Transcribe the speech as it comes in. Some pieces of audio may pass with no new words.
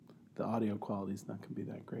the audio quality is not going to be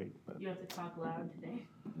that great. But you have to talk loud today.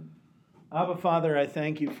 Abba, Father, I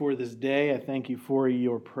thank you for this day. I thank you for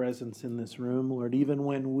your presence in this room, Lord. Even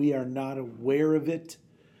when we are not aware of it,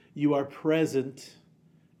 you are present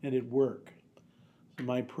and at work. So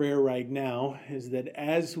my prayer right now is that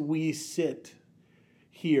as we sit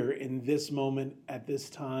here in this moment at this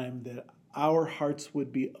time, that our hearts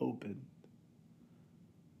would be open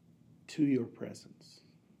to your presence,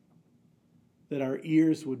 that our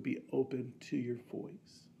ears would be open to your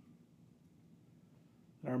voice,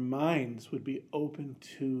 that our minds would be open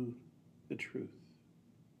to the truth.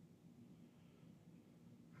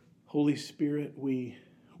 Holy Spirit, we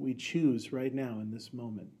choose right now in this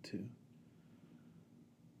moment to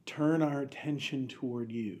turn our attention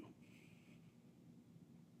toward you.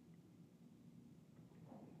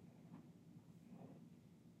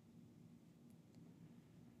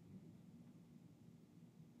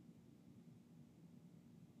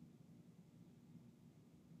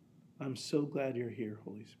 I'm so glad you're here,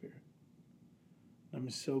 Holy Spirit. I'm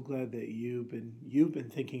so glad that you've been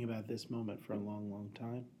thinking about this moment for a long, long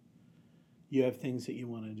time. You have things that you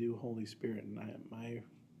want to do, Holy Spirit, and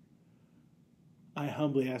I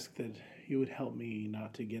humbly ask that you would help me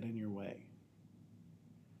not to get in your way,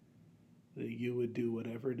 that you would do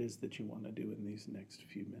whatever it is that you want to do in these next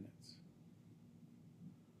few minutes.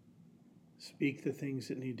 Speak the things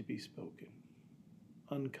that need to be spoken.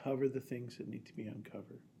 Uncover the things that need to be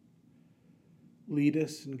uncovered. Lead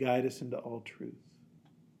us and guide us into all truth.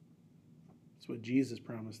 It's what Jesus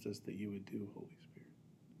promised us that you would do, Holy Spirit.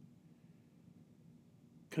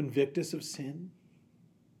 Convict us of sin.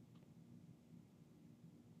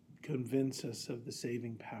 Convince us of the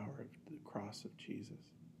saving power of the cross of Jesus.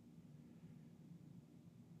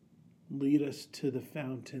 Lead us to the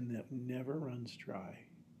fountain that never runs dry.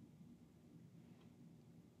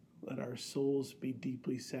 Let our souls be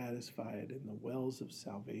deeply satisfied in the wells of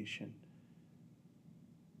salvation.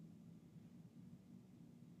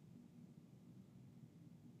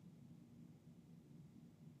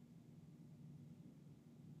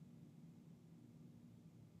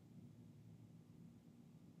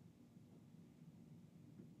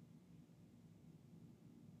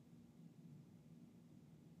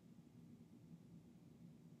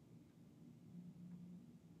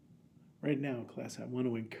 Right now, class, I want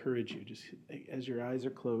to encourage you, just as your eyes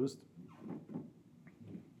are closed,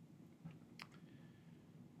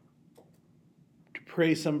 to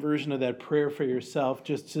pray some version of that prayer for yourself.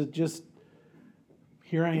 Just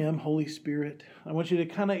here I am, Holy Spirit. I want you to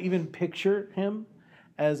kind of even picture him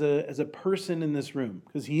as a person in this room,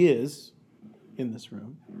 because he is in this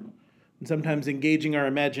room. And sometimes engaging our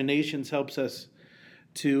imaginations helps us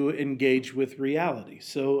to engage with reality.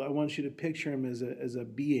 So I want you to picture him as a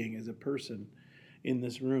being, as a person in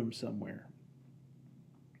this room somewhere.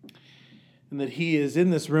 And that he is in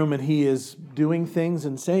this room and he is doing things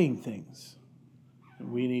and saying things.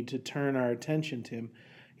 And we need to turn our attention to him.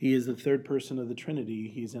 He is the third person of the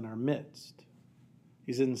Trinity. He's in our midst.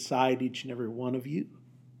 He's inside each and every one of you.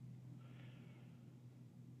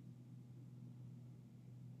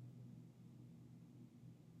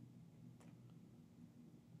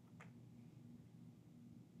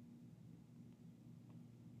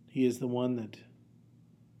 He is the one that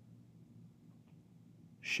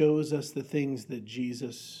shows us the things that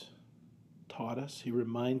Jesus taught us. He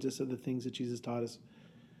reminds us of the things that Jesus taught us.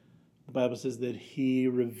 The Bible says that he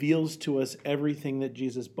reveals to us everything that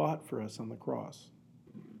Jesus bought for us on the cross.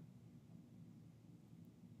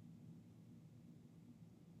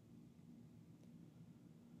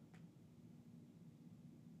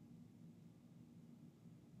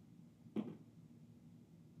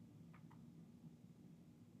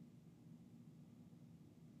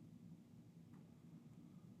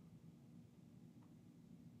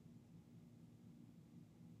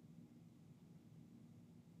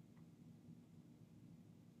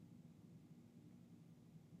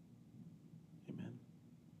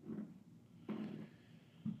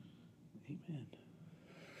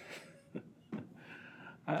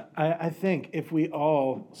 I think if we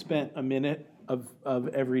all spent a minute of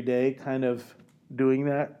every day kind of doing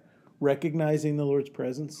that, recognizing the Lord's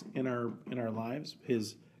presence in our lives,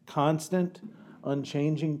 his constant,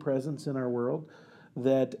 unchanging presence in our world,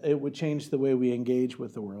 that it would change the way we engage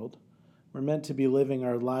with the world. We're meant to be living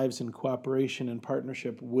our lives in cooperation and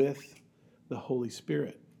partnership with the Holy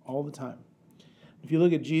Spirit all the time. If you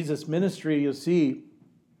look at Jesus' ministry, you'll see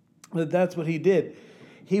that that's what he did.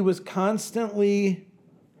 He was constantly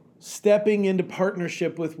stepping into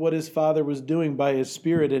partnership with what his Father was doing by his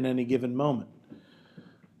Spirit in any given moment.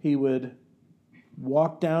 He would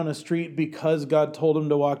walk down a street because God told him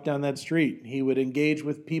to walk down that street. He would engage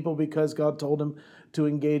with people because God told him to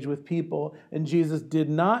engage with people. And Jesus did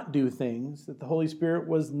not do things that the Holy Spirit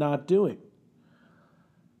was not doing.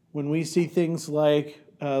 When we see things like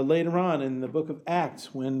later on in the book of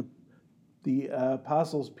Acts, when the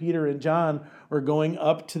apostles Peter and John were going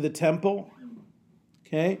up to the temple,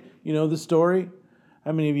 okay, you know the story?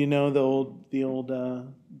 How many of you know the old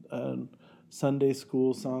Sunday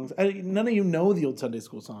school songs? None of you know the old Sunday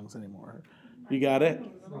school songs anymore. You got it?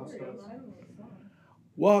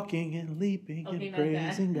 Walking and leaping and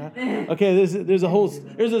praising God. Okay, there's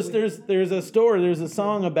a story. There's a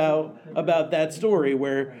song about that story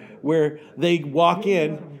where they walk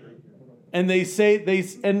in and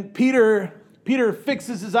and Peter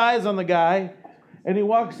fixes his eyes on the guy. And he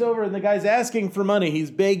walks over, and the guy's asking for money.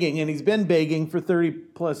 He's begging, and he's been begging for 30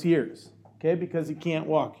 plus years, okay, because he can't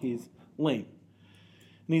walk. He's lame.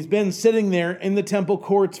 And he's been sitting there in the temple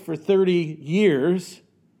courts for 30 years,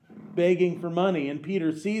 begging for money. And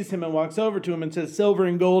Peter sees him and walks over to him and says, "Silver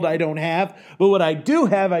and gold I don't have, but what I do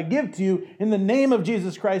have I give to you. In the name of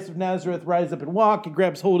Jesus Christ of Nazareth, rise up and walk." He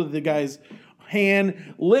grabs hold of the guy's hand,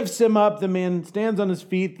 lifts him up. The man stands on his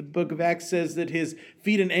feet. The book of Acts says that his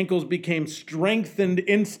feet and ankles became strengthened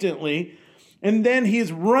instantly. And then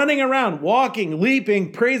he's running around, walking,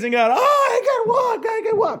 leaping, praising God. "Oh, I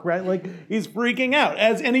can walk, right?" Like he's freaking out,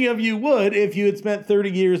 as any of you would if you had spent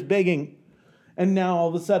 30 years begging. And now all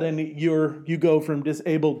of a sudden you go from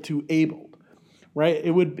disabled to abled, right?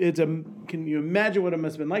 Can you imagine what it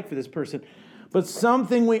must have been like for this person? But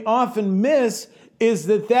something we often miss is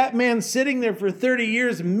that man sitting there for 30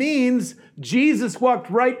 years means Jesus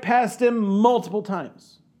walked right past him multiple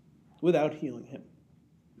times without healing him.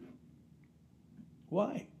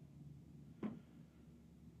 Why?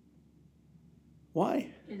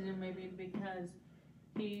 Why? Is it maybe because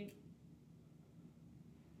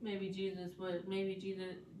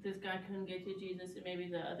this guy couldn't get to Jesus, and maybe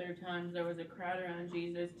the other times there was a crowd around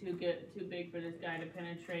Jesus too big for this guy to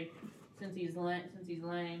penetrate since he's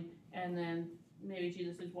lame, and then maybe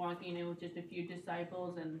Jesus is walking in with just a few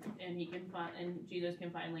disciples, and Jesus can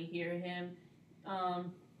finally hear him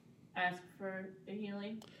ask for a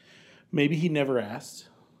healing. Maybe he never asked.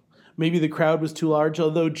 Maybe the crowd was too large,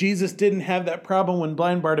 although Jesus didn't have that problem when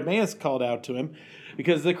blind Bartimaeus called out to him,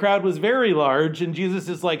 because the crowd was very large, and Jesus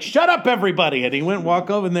is like, "Shut up, everybody!" And he went walk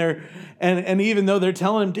over there, and even though they're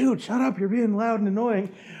telling him, "Dude, shut up, you're being loud and annoying,"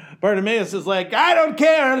 Bartimaeus is like, "I don't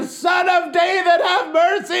care, Son of David, have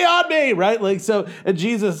mercy on me," right? Like so, and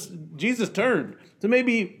Jesus turned. So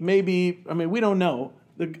maybe, I mean, we don't know.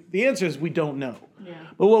 The answer is we don't know. Yeah.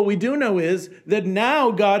 But what we do know is that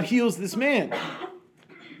now God heals this man.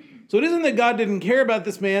 So it isn't that God didn't care about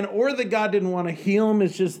this man or that God didn't want to heal him.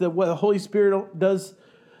 It's just that what the Holy Spirit does,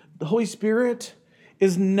 the Holy Spirit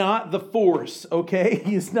is not the force, okay?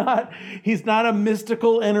 He's not a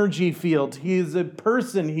mystical energy field. He is a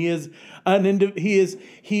person. He is a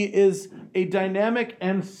dynamic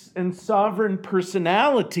and sovereign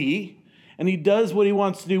personality, and he does what he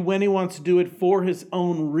wants to do when he wants to do it for his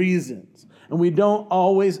own reasons. And we don't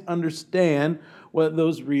always understand what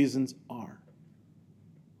those reasons are.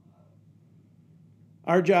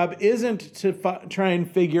 Our job isn't to try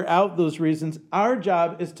and figure out those reasons. Our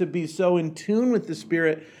job is to be so in tune with the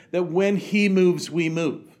Spirit that when he moves, we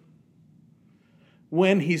move.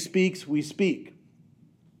 When he speaks, we speak.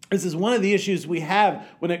 This is one of the issues we have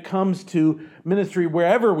when it comes to ministry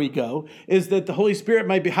wherever we go, is that the Holy Spirit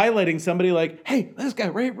might be highlighting somebody like, "Hey, this guy,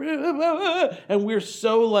 right?" And we're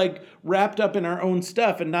so like wrapped up in our own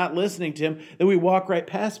stuff and not listening to him that we walk right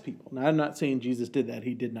past people. Now, I'm not saying Jesus did that.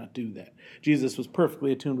 He did not do that. Jesus was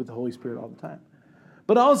perfectly attuned with the Holy Spirit all the time.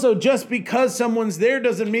 But also, just because someone's there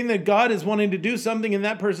doesn't mean that God is wanting to do something in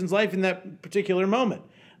that person's life in that particular moment.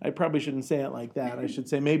 I probably shouldn't say it like that. I should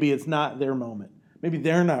say maybe it's not their moment. Maybe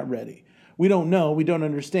they're not ready. We don't know. We don't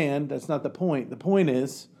understand. That's not the point. The point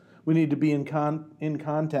is we need to be in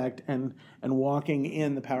contact and walking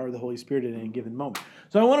in the power of the Holy Spirit at any given moment.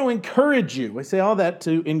 So I want to encourage you. I say all that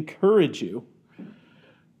to encourage you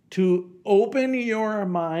to open your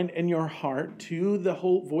mind and your heart to the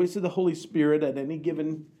whole voice of the Holy Spirit at any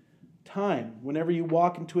given time. Whenever you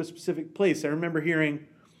walk into a specific place. I remember hearing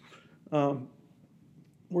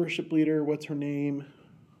worship leader, what's her name?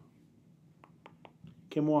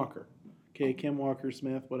 Kim Walker. Okay, Kim Walker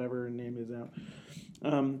Smith, whatever her name is now.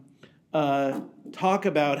 Talk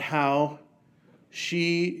about how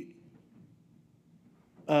she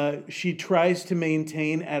tries to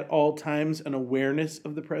maintain at all times an awareness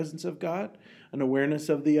of the presence of God, an awareness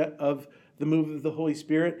of the move of the Holy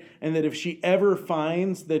Spirit, and that if she ever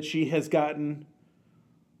finds that she has gotten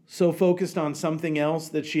so focused on something else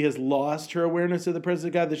that she has lost her awareness of the presence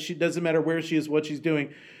of God, that she doesn't matter where she is, what she's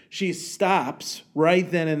doing. She stops right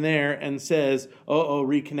then and there and says,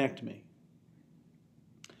 reconnect me.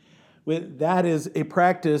 That is a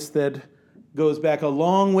practice that goes back a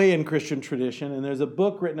long way in Christian tradition, and there's a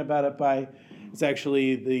book written about it by, it's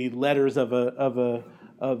actually the letters of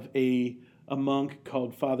a monk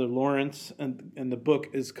called Father Lawrence, and the book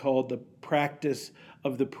is called The Practice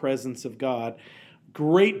of the Presence of God.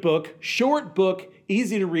 Great book, short book,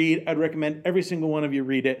 easy to read. I'd recommend every single one of you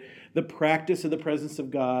read it. The Practice of the Presence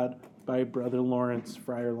of God by Brother Lawrence,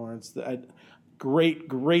 Friar Lawrence. Great,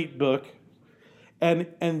 great book.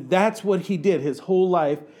 And that's what he did his whole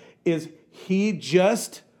life, is he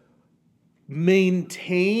just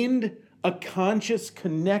maintained a conscious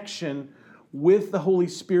connection with the Holy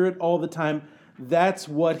Spirit all the time. That's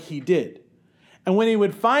what he did. And when he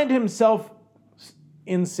would find himself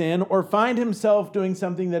in sin or find himself doing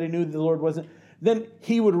something that he knew the Lord wasn't, then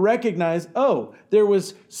he would recognize, there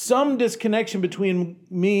was some disconnection between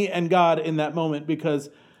me and God in that moment, because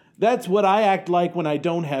that's what I act like when I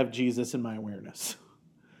don't have Jesus in my awareness.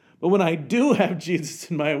 But when I do have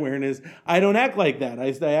Jesus in my awareness, I don't act like that.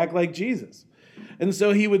 I act like Jesus. And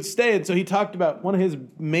so he would stay. And so he talked about one of his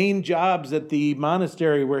main jobs at the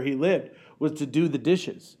monastery where he lived was to do the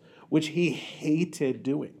dishes, which he hated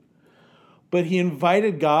doing. But he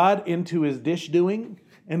invited God into his dish doing.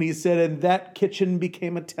 And he said, and that kitchen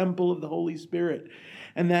became a temple of the Holy Spirit.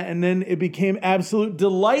 And then it became absolute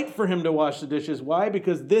delight for him to wash the dishes. Why?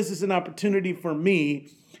 Because this is an opportunity for me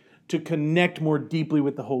to connect more deeply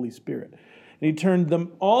with the Holy Spirit. And he turned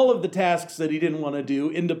all of the tasks that he didn't want to do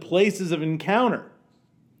into places of encounter,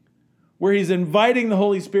 where he's inviting the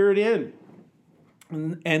Holy Spirit in.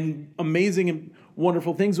 And amazing and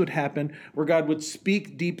wonderful things would happen, where God would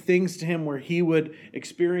speak deep things to him, where he would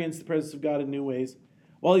experience the presence of God in new ways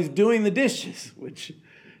while he's doing the dishes, which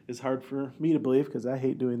is hard for me to believe because I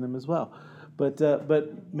hate doing them as well.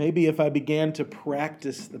 But maybe if I began to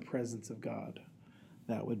practice the presence of God,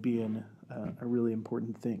 that would be a really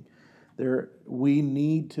important thing. We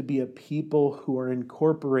need to be a people who are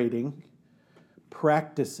incorporating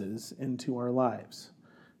practices into our lives.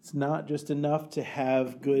 It's not just enough to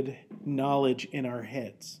have good knowledge in our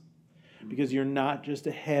heads, because you're not just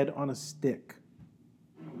a head on a stick,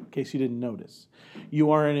 in case you didn't notice.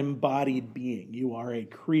 You are an embodied being. You are a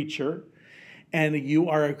creature, and you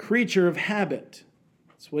are a creature of habit.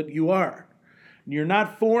 That's what you are. You're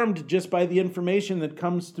not formed just by the information that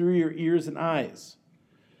comes through your ears and eyes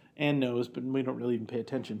and nose, but we don't really even pay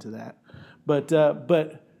attention to that. But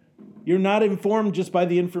you're not informed just by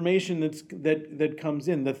the information that comes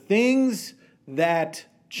in. The things that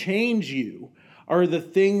change you are the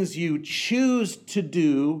things you choose to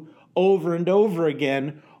do over and over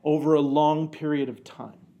again over a long period of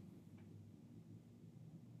time.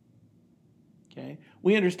 Okay?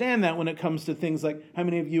 We understand that when it comes to things like, how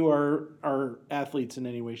many of you are athletes in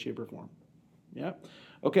any way, shape, or form? Yeah?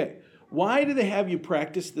 Okay. Why do they have you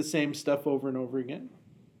practice the same stuff over and over again?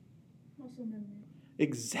 Muscle memory.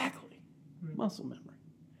 Exactly. Muscle memory.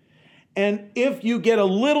 And if you get a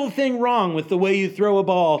little thing wrong with the way you throw a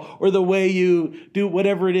ball or the way you do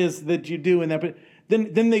whatever it is that you do in that,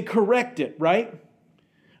 then they correct it, right?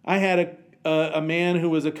 I had a man who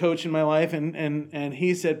was a coach in my life, and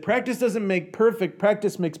he said, practice doesn't make perfect,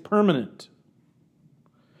 practice makes permanent.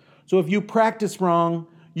 So if you practice wrong,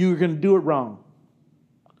 you're going to do it wrong,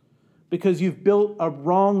 because you've built a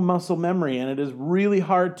wrong muscle memory, and it is really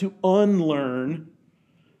hard to unlearn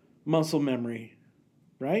muscle memory,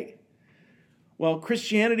 right? Well,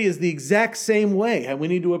 Christianity is the exact same way, and we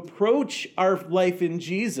need to approach our life in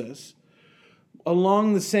Jesus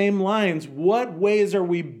along the same lines. What ways are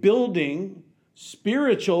we building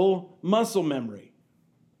spiritual muscle memory?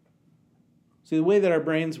 See, the way that our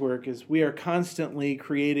brains work is we are constantly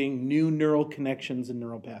creating new neural connections and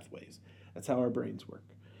neural pathways. That's how our brains work.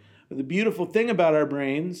 But the beautiful thing about our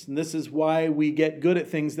brains, and this is why we get good at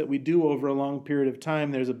things that we do over a long period of time.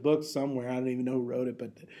 There's a book somewhere, I don't even know who wrote it,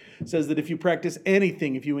 but it says that if you practice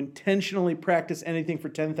anything, if you intentionally practice anything for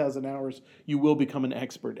 10,000 hours, you will become an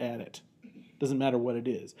expert at it. Doesn't matter what it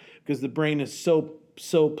is, because the brain is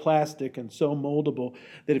so plastic and so moldable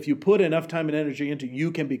that if you put enough time and energy into it,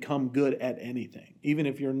 you can become good at anything, even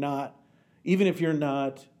if you're not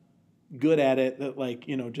good at it, like,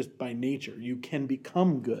 just by nature. You can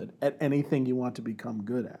become good at anything you want to become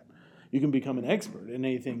good at. You can become an expert in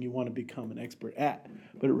anything you want to become an expert at,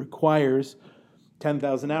 but it requires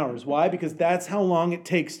 10,000 hours. Why? Because that's how long it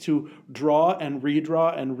takes to draw and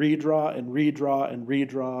redraw and redraw and redraw and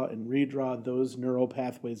redraw and redraw those neural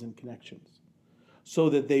pathways and connections so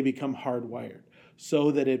that they become hardwired,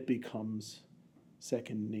 so that it becomes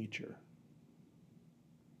second nature.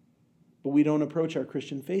 But we don't approach our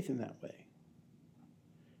Christian faith in that way.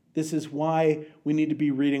 This is why we need to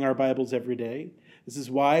be reading our Bibles every day. This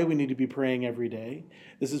is why we need to be praying every day.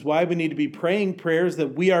 This is why we need to be praying prayers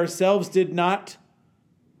that we ourselves did not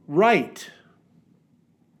write.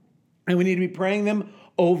 And we need to be praying them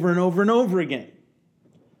over and over and over again.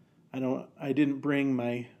 I didn't bring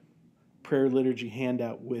my prayer liturgy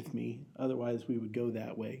handout with me. Otherwise, we would go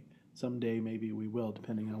that way. Someday, maybe we will,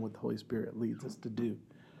 depending on what the Holy Spirit leads us to do.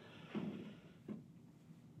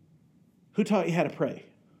 Who taught you how to pray?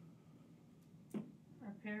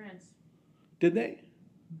 Our parents. Did they?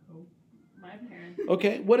 No. My parents.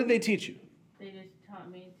 Okay, what did they teach you? They just taught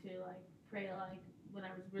me to pray when I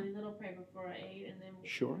was really little, pray before I ate, and then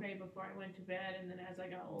Sure. pray before I went to bed, and then as I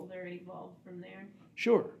got older, it evolved from there.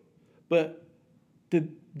 Sure. But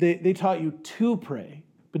did they taught you to pray,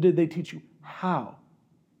 but did they teach you how?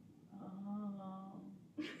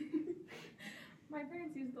 Oh. My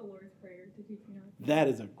parents used the Lord's Prayer to teach me how to pray. That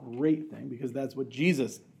is a great thing because that's what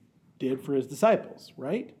Jesus did for his disciples,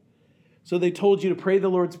 right? So they told you to pray the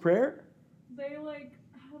Lord's Prayer? They I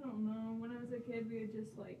don't know, when I was a kid we would just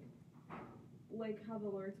how the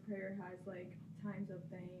Lord's Prayer has times of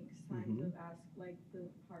thanks, times of ask, the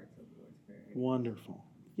parts of the Lord's Prayer. Wonderful.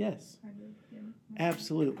 Yes. Kind of, yeah.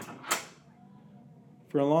 Absolutely.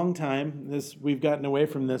 For a long time, we've gotten away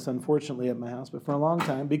from this, unfortunately, at my house, but for a long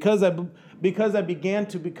time, because I began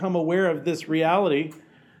to become aware of this reality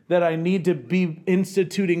that I need to be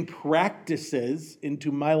instituting practices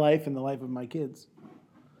into my life and the life of my kids,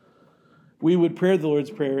 we would pray the Lord's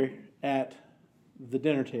Prayer at the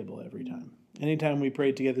dinner table every time. Anytime we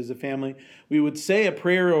prayed together as a family, we would say a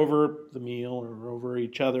prayer over the meal or over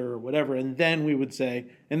each other or whatever, and then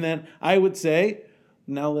I would say,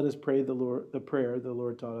 now let us pray the prayer the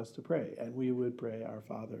Lord taught us to pray. And we would pray, Our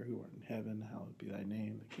Father who art in heaven, hallowed be thy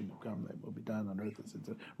name, the kingdom come, thy will be done on earth as it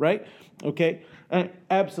is. Right? Okay?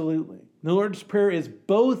 Absolutely. The Lord's Prayer is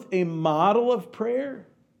both a model of prayer,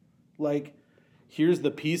 here's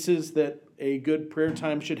the pieces that a good prayer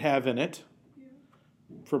time should have in it,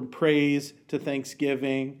 from praise to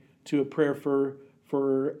thanksgiving to a prayer for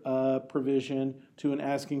provision to an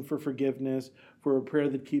asking for forgiveness, for a prayer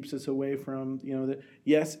that keeps us away from,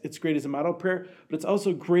 yes, it's great as a model prayer, but it's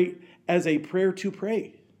also great as a prayer to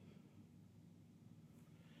pray.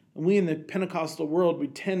 And we in the Pentecostal world, we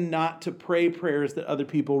tend not to pray prayers that other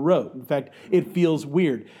people wrote. In fact, it feels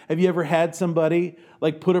weird. Have you ever had somebody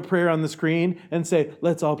put a prayer on the screen and say,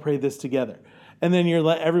 let's all pray this together? And then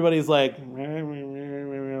everybody's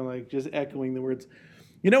just echoing the words.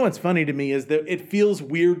 You know what's funny to me is that it feels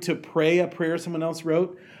weird to pray a prayer someone else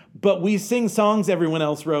wrote, but we sing songs everyone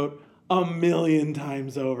else wrote 1,000,000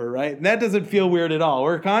 times over, right? And that doesn't feel weird at all.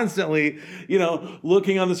 We're constantly,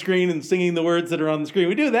 looking on the screen and singing the words that are on the screen.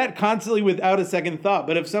 We do that constantly without a second thought.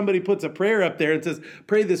 But if somebody puts a prayer up there and says,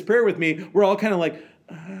 pray this prayer with me, we're all kind of I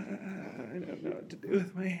don't know what to do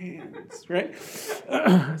with my hands, right?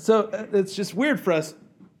 So it's just weird for us.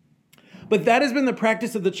 But that has been the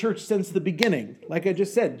practice of the church since the beginning. Like I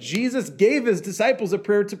just said, Jesus gave his disciples a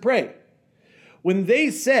prayer to pray. When they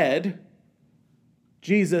said,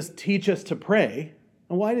 Jesus, teach us to pray,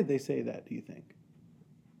 and why did they say that, do you think?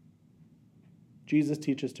 Jesus,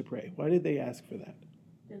 teach us to pray. Why did they ask for that?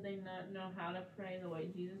 Did they not know how to pray the way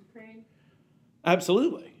Jesus prayed?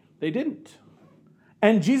 Absolutely. They didn't.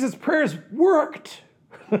 And Jesus' prayers worked.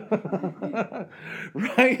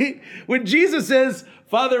 Right? When Jesus says,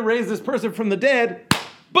 Father, raise this person from the dead,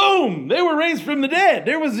 boom, they were raised from the dead.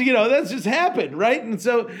 There was, that's just happened, right? And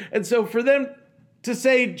so for them to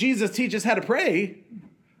say, Jesus, teach us how to pray,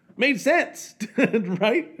 made sense,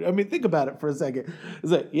 right? I mean, think about it for a second.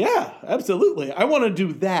 It's yeah, absolutely. I want to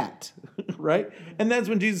do that, right? And that's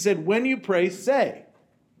when Jesus said, when you pray, say.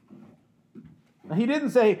 Now, he didn't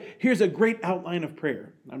say, here's a great outline of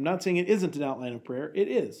prayer. I'm not saying it isn't an outline of prayer. It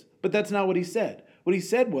is. But that's not what he said. What he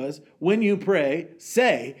said was, when you pray,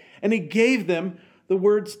 say. And he gave them the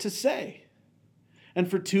words to say.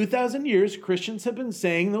 And for 2,000 years, Christians have been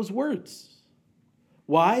saying those words.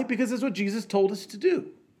 Why? Because that's what Jesus told us to do.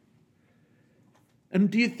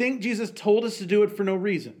 And do you think Jesus told us to do it for no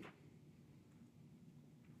reason?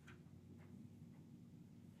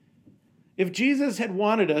 If Jesus had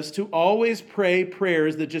wanted us to always pray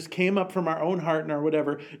prayers that just came up from our own heart and our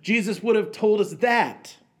whatever, Jesus would have told us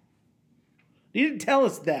that. He didn't tell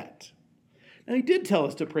us that. Now, he did tell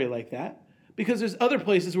us to pray like that because there's other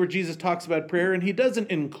places where Jesus talks about prayer and he doesn't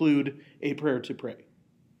include a prayer to pray.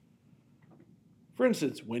 For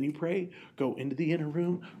instance, when you pray, go into the inner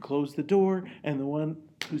room, close the door, and the one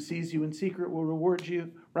who sees you in secret will reward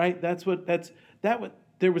you. Right?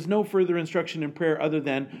 There was no further instruction in prayer other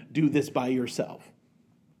than do this by yourself.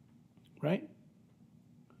 Right?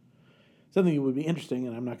 Something that would be interesting,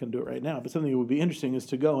 and I'm not going to do it right now, but something that would be interesting is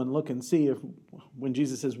to go and look and see if when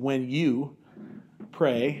Jesus says, when you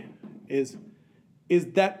pray, is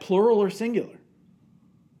that plural or singular?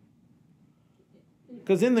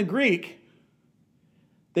 Because in the Greek,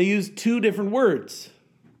 they use two different words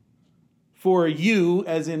for you,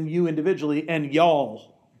 as in you individually, and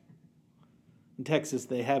y'all. In Texas,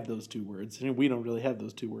 they have those two words, and we don't really have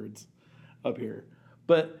those two words up here.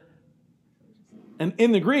 And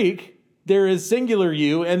in the Greek, there is singular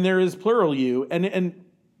you and there is plural you, and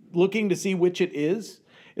looking to see which it is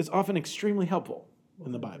often extremely helpful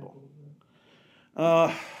in the Bible.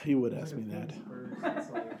 You would ask me that.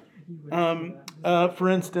 For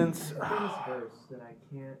instance, famous verse that I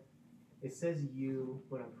can't. It says you,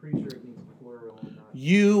 but I'm pretty sure it means plural. Not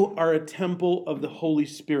you are a temple of the Holy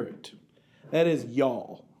Spirit. That is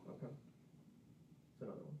y'all. Okay. That's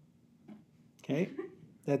another one. Okay,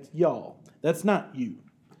 that's y'all. That's not you.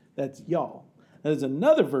 That's y'all. There's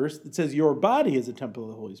another verse that says your body is a temple of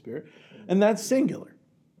the Holy Spirit, and that's singular.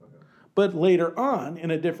 Okay. But later on,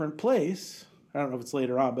 in a different place, I don't know if it's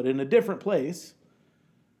later on, but in a different place,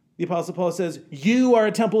 the Apostle Paul says, you are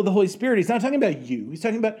a temple of the Holy Spirit. He's not talking about you. He's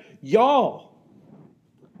talking about y'all.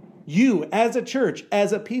 You, as a church,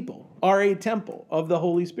 as a people, are a temple of the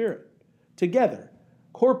Holy Spirit. Together,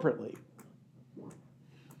 corporately.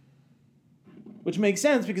 Which makes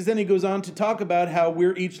sense because then he goes on to talk about how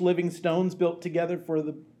we're each living stones built together for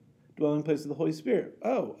the dwelling place of the Holy Spirit.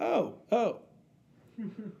 Oh.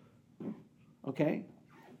 Okay?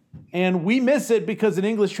 And we miss it because in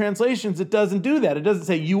English translations it doesn't do that. It doesn't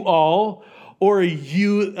say you all or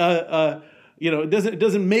you, it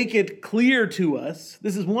doesn't make it clear to us.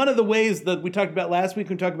 This is one of the ways that we talked about last week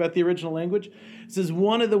when we talked about the original language. This is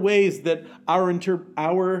one of the ways that our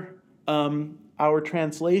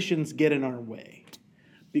translations get in our way,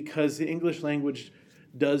 because the English language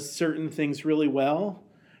does certain things really well,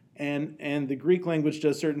 and the Greek language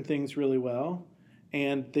does certain things really well,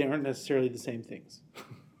 and they aren't necessarily the same things.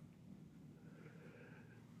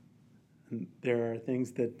 And there are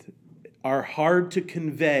things that are hard to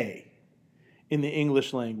convey in the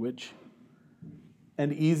English language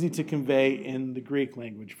and easy to convey in the Greek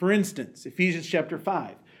language. For instance, Ephesians chapter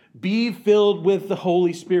 5, be filled with the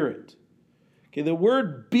Holy Spirit. Okay, the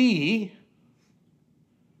word be,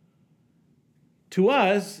 to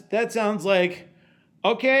us, that sounds like,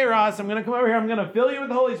 okay, Ross, I'm going to come over here, I'm going to fill you with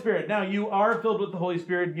the Holy Spirit. Now, you are filled with the Holy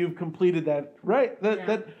Spirit, you've completed that, right?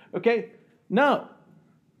 Okay? No.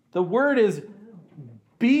 The word is,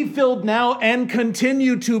 be filled now and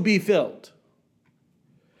continue to be filled.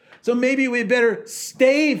 So maybe we better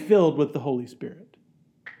stay filled with the Holy Spirit.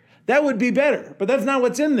 That would be better, but that's not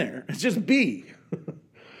what's in there. It's just be.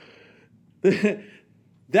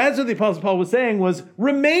 That's what the Apostle Paul was saying, was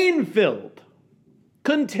remain filled.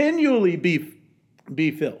 Continually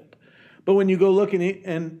be filled. But when you go look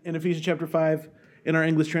in Ephesians chapter 5 in our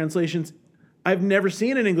English translations, I've never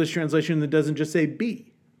seen an English translation that doesn't just say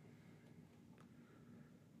be.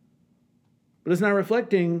 But it's not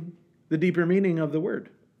reflecting the deeper meaning of the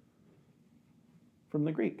word from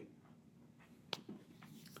the Greek.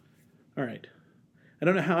 All right. I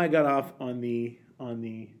don't know how I got off on the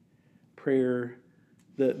prayer,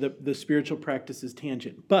 the spiritual practices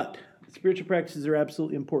tangent, but spiritual practices are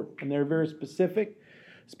absolutely important, and they're very specific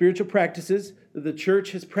spiritual practices that the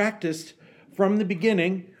church has practiced from the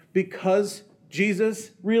beginning, because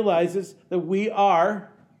Jesus realizes that we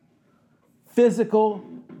are physical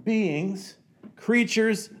beings,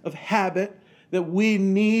 creatures of habit, that we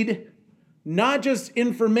need not just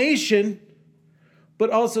information, but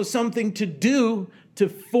also something to do to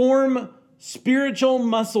form spiritual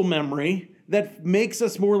muscle memory that makes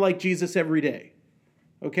us more like Jesus every day.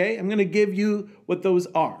 Okay? I'm going to give you what those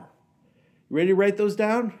are. You ready to write those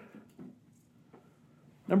down?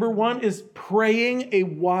 Number one is praying a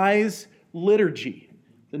wise liturgy.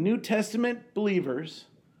 The New Testament believers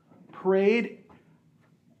prayed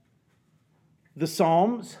the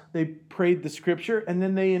Psalms, they prayed the Scripture, and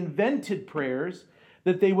then they invented prayers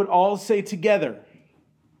that they would all say together.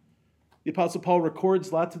 The Apostle Paul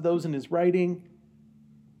records lots of those in his writing.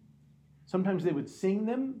 Sometimes they would sing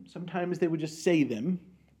them, sometimes they would just say them.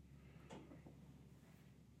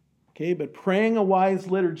 Okay, but praying a wise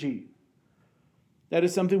liturgy, that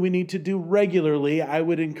is something we need to do regularly. I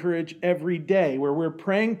would encourage every day, where we're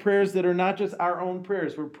praying prayers that are not just our own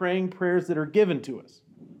prayers, we're praying prayers that are given to us.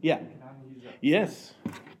 Yeah. Yes.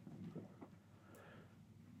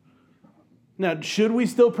 Now, should we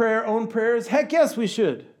still pray our own prayers? Heck yes, we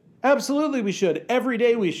should. Absolutely we should. Every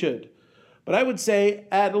day we should. But I would say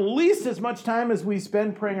at least as much time as we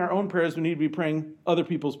spend praying our own prayers, we need to be praying other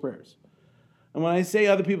people's prayers. And when I say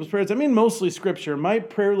other people's prayers, I mean mostly Scripture. My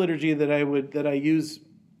prayer liturgy that I use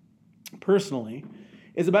personally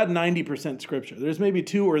is about 90% Scripture. There's maybe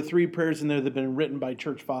 2 or 3 prayers in there that have been written by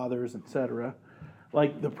church fathers, etc.,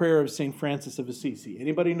 like the prayer of St. Francis of Assisi.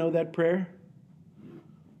 Anybody know that prayer?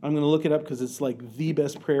 I'm going to look it up because it's like the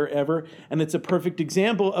best prayer ever, and it's a perfect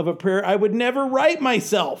example of a prayer I would never write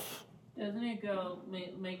myself. Doesn't it go,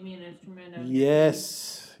 make me an instrument of...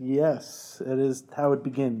 Yes, that is how it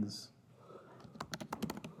begins.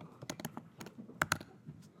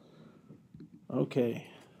 Okay.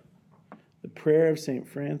 The prayer of St.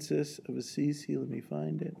 Francis of Assisi, let me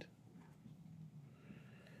find it.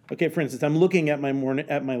 Okay, for instance, I'm looking at my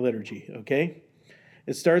liturgy, okay?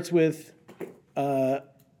 It starts with an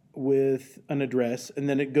address, and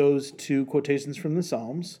then it goes to quotations from the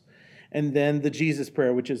Psalms, and then the Jesus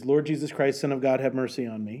prayer, which is, Lord Jesus Christ, Son of God, have mercy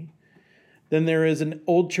on me. Then there is an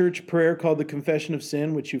old church prayer called the Confession of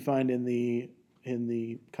Sin, which you find in the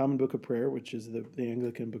Common Book of Prayer, which is the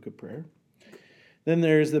Anglican Book of Prayer. Then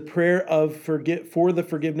there's the prayer for the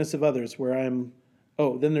forgiveness of others, then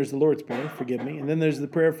there's the Lord's Prayer, forgive me, and then there's the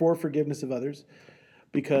prayer for forgiveness of others,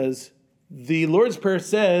 because the Lord's Prayer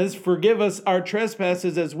says, forgive us our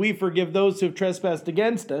trespasses as we forgive those who have trespassed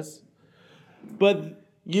against us. But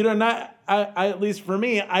at least for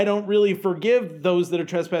me, I don't really forgive those that are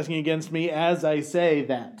trespassing against me as I say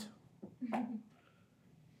that.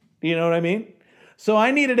 You know what I mean? So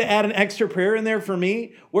I needed to add an extra prayer in there for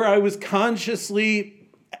me where I was consciously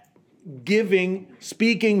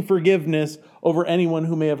speaking forgiveness over anyone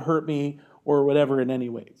who may have hurt me or whatever in any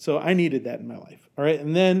way. So I needed that in my life. All right.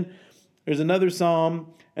 And then there's another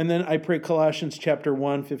psalm. And then I pray Colossians chapter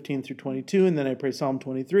 1, 15 through 22. And then I pray Psalm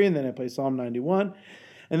 23. And then I pray Psalm 91.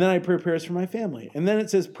 And then I pray prayers for my family. And then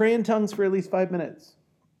it says pray in tongues for at least 5 minutes.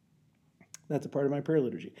 That's a part of my prayer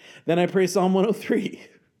liturgy. Then I pray Psalm 103.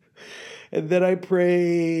 And then I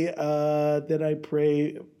pray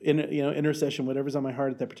intercession, whatever's on my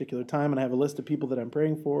heart at that particular time. And I have a list of people that I'm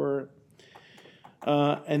praying for.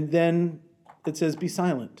 And then it says, be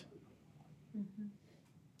silent. Mm-hmm.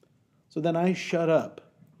 So then I shut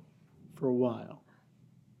up for a while.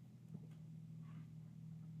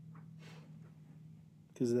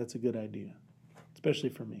 Because that's a good idea, especially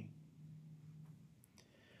for me.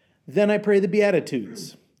 Then I pray the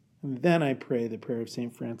Beatitudes. And then I pray the prayer of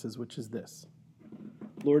St. Francis, which is this.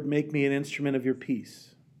 Lord, make me an instrument of your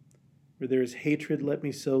peace. Where there is hatred, let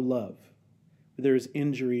me sow love. Where there is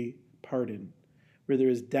injury, pardon. Where there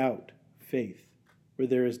is doubt, faith. Where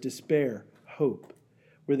there is despair, hope.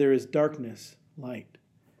 Where there is darkness, light.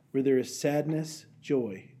 Where there is sadness,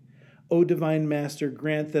 joy. O divine Master,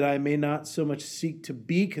 grant that I may not so much seek to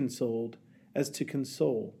be consoled as to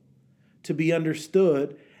console, to be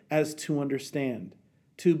understood as to understand,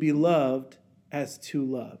 to be loved as to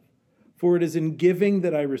love. For it is in giving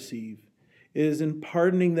that I receive, it is in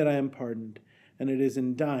pardoning that I am pardoned, and it is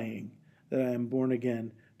in dying that I am born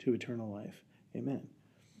again to eternal life. Amen.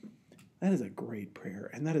 That is a great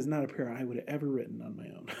prayer, and that is not a prayer I would have ever written on my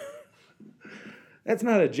own. That's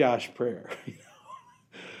not a Josh prayer.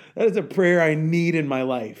 That is a prayer I need in my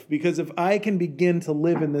life, because if I can begin to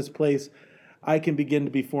live in this place, I can begin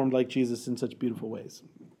to be formed like Jesus in such beautiful ways.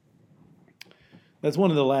 That's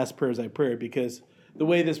one of the last prayers I prayed, because the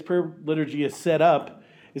way this prayer liturgy is set up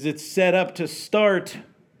is it's set up to start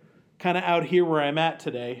kind of out here where I'm at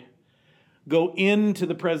today, go into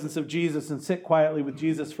the presence of Jesus and sit quietly with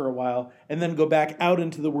Jesus for a while, and then go back out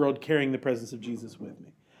into the world carrying the presence of Jesus with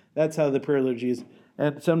me. That's how the prayer liturgy is.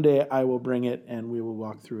 And someday I will bring it and we will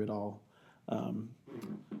walk through it all,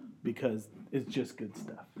 because it's just good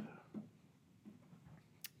stuff.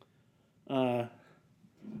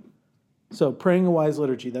 So praying a wise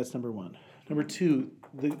liturgy, that's number one. Number two,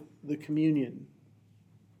 the communion,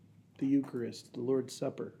 the Eucharist, the Lord's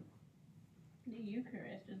Supper. The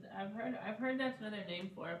Eucharist. I've heard that's another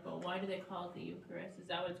name for it, but why do they call it the Eucharist? Is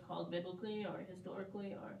that what it's called biblically or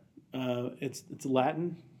historically or? It's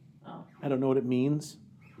Latin. Oh. I don't know what it means,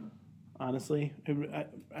 honestly.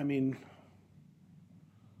 I mean,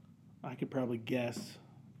 I could probably guess,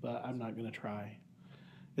 but I'm not going to try.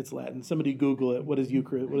 It's Latin. Somebody Google it. What does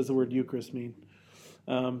Eucharist? What does the word Eucharist mean?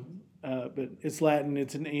 But it's Latin.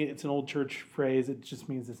 It's an old church phrase. It just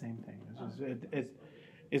means the same thing.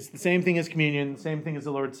 It's the same thing as communion. Same thing as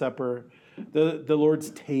the Lord's Supper, the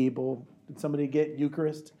Lord's table. Did somebody get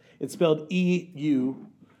Eucharist? It's spelled E-U.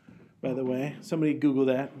 By the way, somebody Google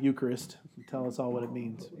that, Eucharist, and tell us all what it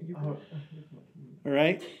means. All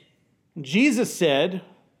right? Jesus said,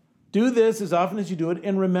 do this as often as you do it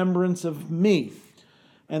in remembrance of me.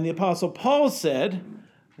 And the Apostle Paul said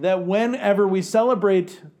that whenever we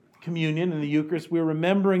celebrate communion in the Eucharist, we're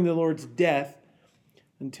remembering the Lord's death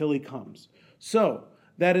until he comes. So,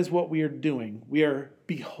 that is what we are doing. We are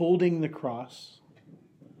beholding the cross.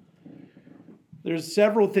 There's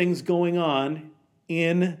several things going on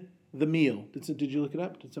in the meal. Did you look it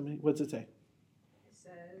up? What's it say? It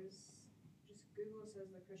says, just Google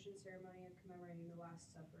says the Christian ceremony of commemorating the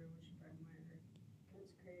Last Supper, which Fred Meyer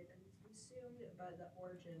consecrated and consumed, but the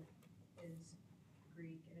origin is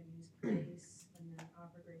Greek and it means grace and then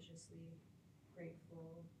offer graciously,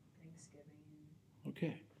 grateful, thanksgiving.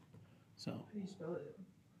 Okay. So, How do you spell it?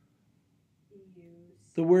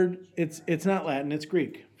 the word, it's not Latin, it's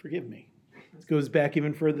Greek. Forgive me. It goes back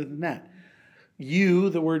even further than that.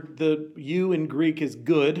 The you in Greek is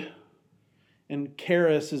good, and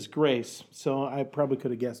charis is grace. So I probably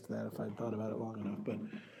could have guessed that if I'd thought about it long enough.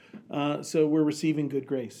 But so we're receiving good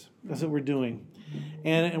grace. That's what we're doing.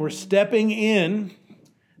 And we're stepping in.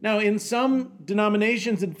 Now, in some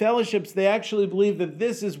denominations and fellowships, they actually believe that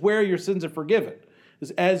this is where your sins are forgiven, is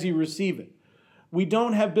as you receive it. We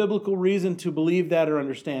don't have biblical reason to believe that or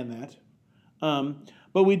understand that.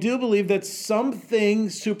 But we do believe that something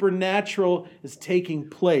supernatural is taking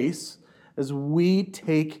place as we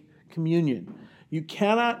take communion. You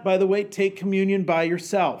cannot, by the way, take communion by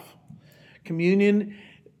yourself. Communion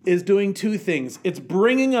is doing two things. It's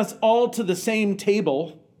bringing us all to the same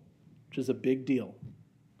table, which is a big deal.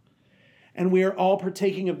 And we are all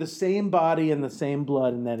partaking of the same body and the same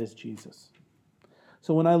blood, and that is Jesus.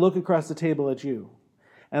 So when I look across the table at you,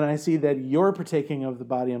 and I see that you're partaking of the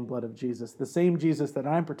body and blood of Jesus, the same Jesus that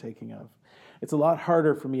I'm partaking of, it's a lot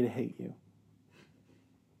harder for me to hate you.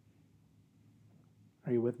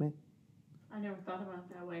 Are you with me? I never thought about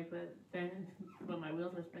it that way, but my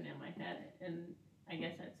wheels are spinning in my head, and I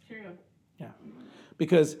guess that's true. Yeah.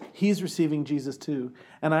 Because he's receiving Jesus too,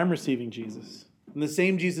 and I'm receiving Jesus. And the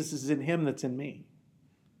same Jesus is in him that's in me.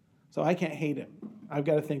 So I can't hate him. I've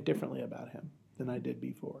got to think differently about him than I did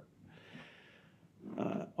before.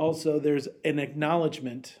 Also, there's an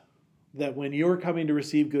acknowledgement that when you're coming to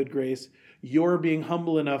receive good grace, you're being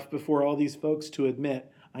humble enough before all these folks to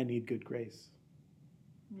admit, I need good grace.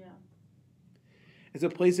 Yeah. It's a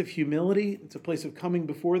place of humility. It's a place of coming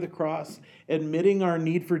before the cross, admitting our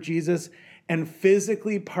need for Jesus, and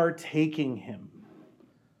physically partaking him.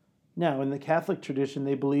 Now, in the Catholic tradition,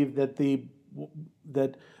 they believe that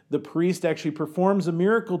the priest actually performs a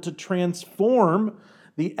miracle to transform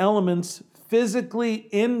the elements physically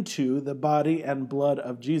into the body and blood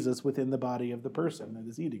of Jesus within the body of the person that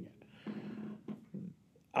is eating it.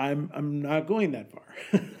 I'm not going that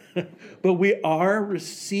far. But we are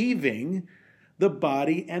receiving the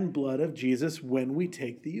body and blood of Jesus when we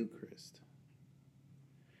take the Eucharist.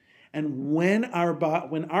 And when our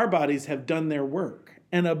bodies have done their work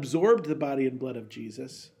and absorbed the body and blood of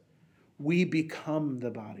Jesus, we become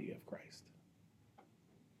the body of Christ.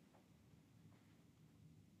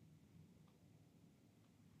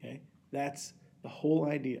 Okay? That's the whole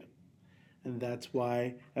idea. And that's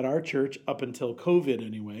why at our church, up until COVID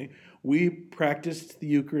anyway, we practiced the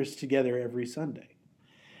Eucharist together every Sunday.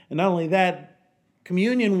 And not only that,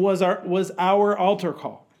 communion was our altar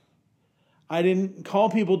call. I didn't call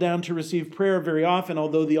people down to receive prayer very often,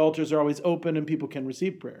 although the altars are always open and people can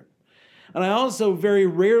receive prayer. And I also very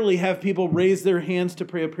rarely have people raise their hands to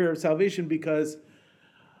pray a prayer of salvation because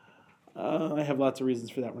I have lots of reasons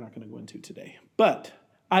for that we're not going to go into today. But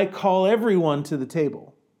I call everyone to the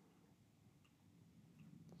table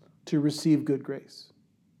to receive good grace.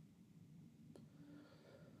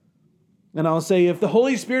 And I'll say, if the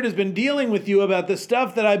Holy Spirit has been dealing with you about the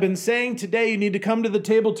stuff that I've been saying today, you need to come to the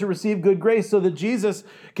table to receive good grace so that Jesus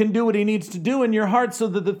can do what he needs to do in your heart so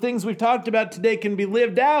that the things we've talked about today can be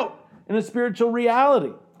lived out in a spiritual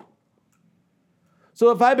reality.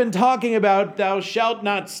 So if I've been talking about thou shalt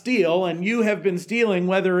not steal, and you have been stealing,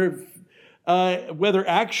 whether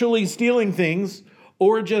actually stealing things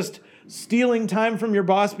or just stealing time from your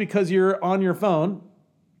boss because you're on your phone,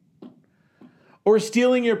 or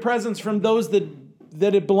stealing your presents from those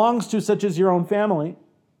that it belongs to, such as your own family,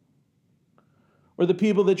 or the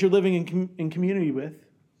people that you're living in community with,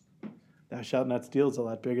 thou shalt not steal is a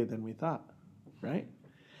lot bigger than we thought, right?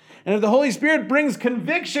 And if the Holy Spirit brings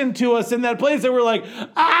conviction to us in that place that we're like,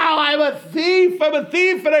 I'm a thief,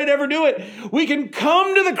 and I never do it. We can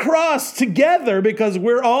come to the cross together because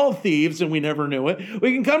we're all thieves and we never knew it.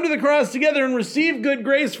 We can come to the cross together and receive good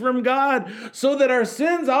grace from God so that our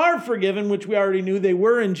sins are forgiven, which we already knew they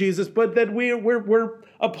were in Jesus, but that we're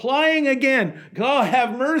Applying again. God,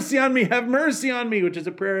 have mercy on me, which is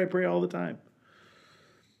a prayer I pray all the time.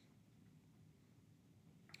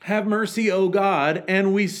 Have mercy, O God.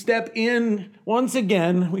 And we step in, once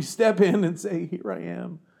again, we step in and say, here I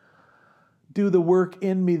am. Do the work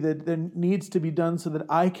in me that needs to be done so that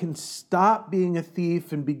I can stop being a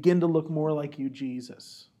thief and begin to look more like you,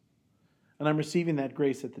 Jesus. And I'm receiving that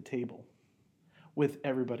grace at the table with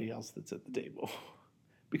everybody else that's at the table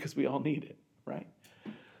because we all need it, right?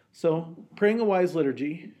 So praying a wise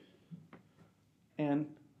liturgy and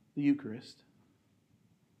the Eucharist.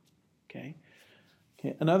 Okay.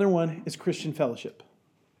 Another one is Christian fellowship.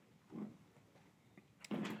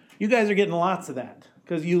 You guys are getting lots of that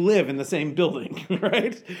because you live in the same building,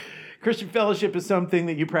 right? Christian fellowship is something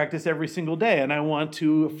that you practice every single day, and I want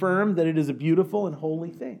to affirm that it is a beautiful and holy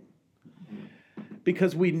thing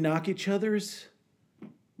because we knock each other's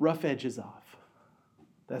rough edges off.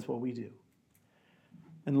 That's what we do.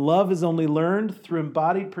 And love is only learned through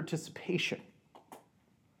embodied participation.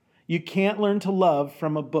 You can't learn to love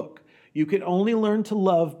from a book. You can only learn to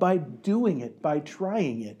love by doing it, by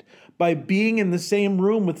trying it, by being in the same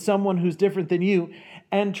room with someone who's different than you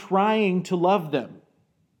and trying to love them.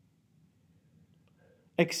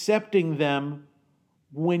 Accepting them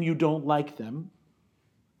when you don't like them,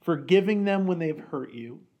 forgiving them when they've hurt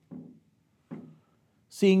you,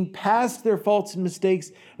 seeing past their faults and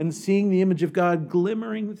mistakes and seeing the image of God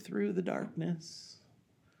glimmering through the darkness.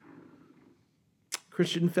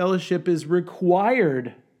 Christian fellowship is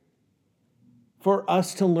required for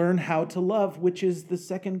us to learn how to love, which is the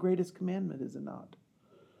second greatest commandment, is it not?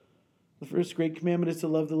 The first great commandment is to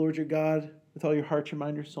love the Lord your God with all your heart, your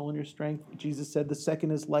mind, your soul, and your strength. Jesus said the second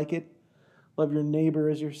is like it. Love your neighbor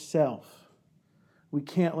as yourself. We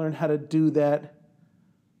can't learn how to do that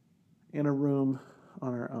in a room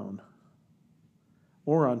on our own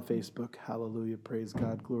or on Facebook. Hallelujah. Praise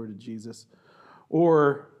God. Glory to Jesus.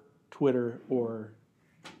 Or Twitter or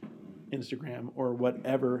Instagram or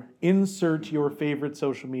whatever. Insert your favorite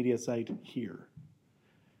social media site here.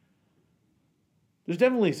 There's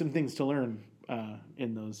definitely some things to learn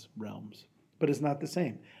in those realms, but it's not the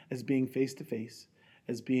same as being face to face,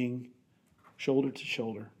 as being shoulder to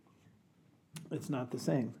shoulder. It's not the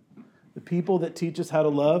same. The people that teach us how to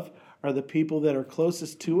love are the people that are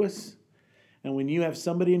closest to us. And when you have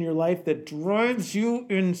somebody in your life that drives you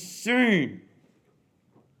insane,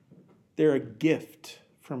 they're a gift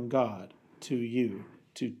from God to you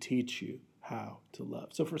to teach you how to love.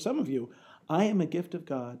 So for some of you, I am a gift of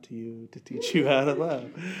God to you to teach you how to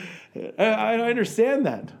love. I understand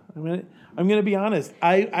that. I'm going to be honest.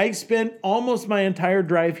 I spent almost my entire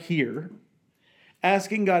drive here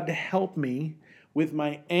asking God to help me with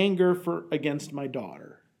my anger against my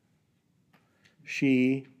daughter.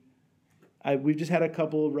 We've just had a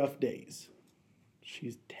couple of rough days.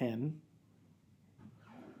 She's 10.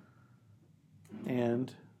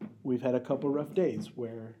 And we've had a couple of rough days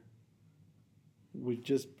where we've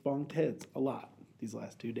just bumped heads a lot these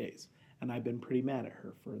last 2 days. And I've been pretty mad at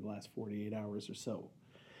her for the last 48 hours or so.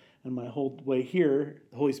 And my whole way here,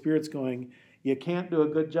 the Holy Spirit's going, you can't do a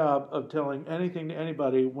good job of telling anything to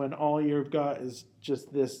anybody when all you've got is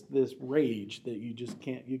just this rage that you just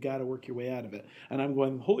can't, you got to work your way out of it. And I'm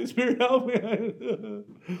going, Holy Spirit, help me.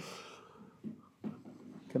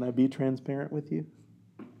 Can I be transparent with you?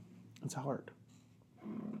 It's hard.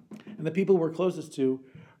 And the people we're closest to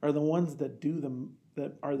are the ones that do them,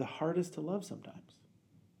 that are the hardest to love sometimes.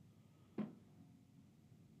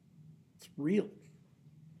 It's real.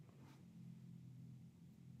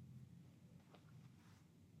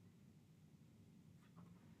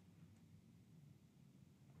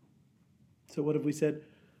 So what have we said?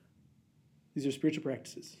 These are spiritual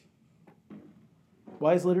practices.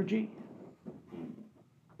 Wise liturgy,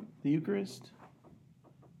 the Eucharist,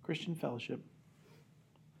 Christian fellowship.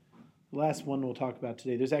 The last one we'll talk about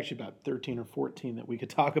today, there's actually about 13 or 14 that we could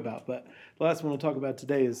talk about, but the last one we'll talk about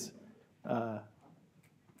today is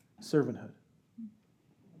servanthood.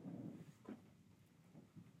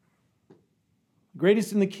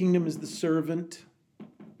 Greatest in the kingdom is the servant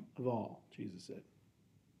of all, Jesus said.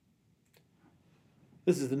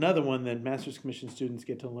 This is another one that Master's Commission students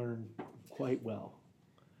get to learn quite well.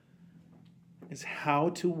 Is how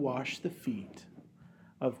to wash the feet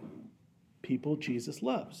of people Jesus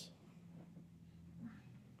loves.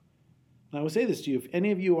 And I will say this to you, if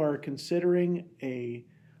any of you are considering a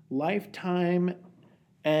lifetime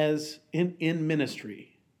as in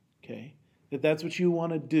ministry, okay, that's what you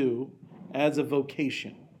want to do as a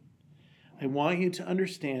vocation, I want you to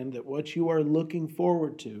understand that what you are looking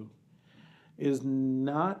forward to is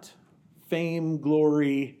not fame,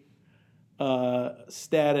 glory,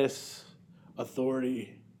 status,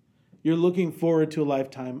 authority. You're looking forward to a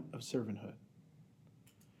lifetime of servanthood.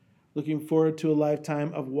 Looking forward to a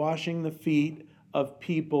lifetime of washing the feet of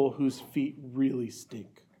people whose feet really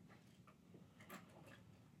stink.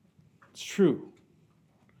 It's true.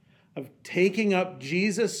 Of taking up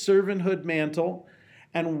Jesus' servanthood mantle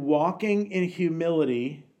and walking in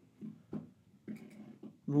humility,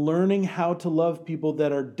 learning how to love people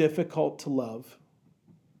that are difficult to love,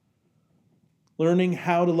 learning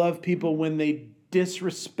how to love people when they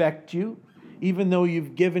disrespect you, even though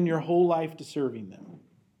you've given your whole life to serving them.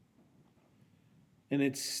 And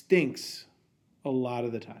it stinks a lot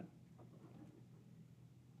of the time.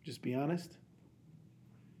 Just be honest.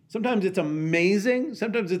 Sometimes it's amazing.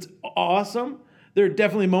 Sometimes it's awesome. There are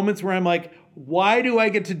definitely moments where I'm like, why do I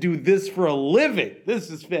get to do this for a living? This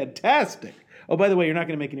is fantastic. Oh, by the way, you're not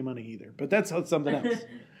going to make any money either, but that's something else.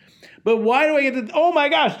 But why do I get to, oh my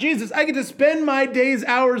gosh, Jesus, I get to spend my days,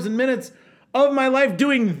 hours, and minutes of my life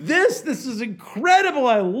doing this. This is incredible.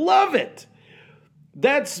 I love it.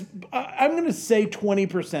 That's, I'm going to say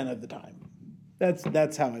 20% of the time.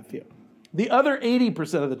 That's how I feel. The other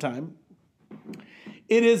 80% of the time,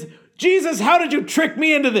 it is, Jesus, how did you trick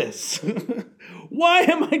me into this? Why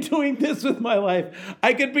am I doing this with my life?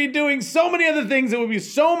 I could be doing so many other things that would be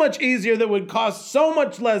so much easier, that would cost so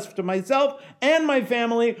much less to myself and my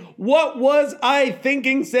family. What was I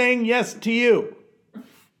thinking saying yes to you?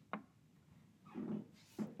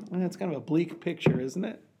 And that's kind of a bleak picture, isn't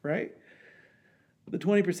it? Right? The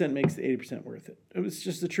 20% makes the 80% worth it. It was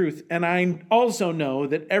just the truth. And I also know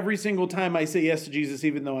that every single time I say yes to Jesus,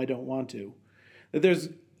 even though I don't want to, that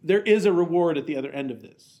there is a reward at the other end of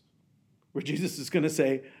this, where Jesus is going to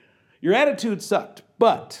say, your attitude sucked,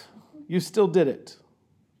 but you still did it.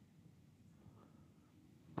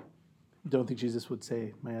 Don't think Jesus would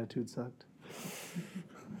say my attitude sucked?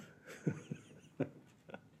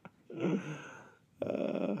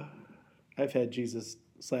 I've had Jesus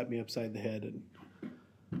slap me upside the head and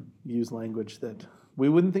use language that we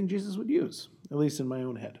wouldn't think Jesus would use, at least in my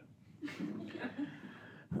own head.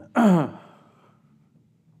 I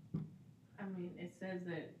mean, it says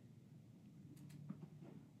that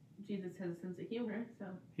Jesus has a sense of humor, so.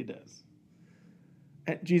 He does.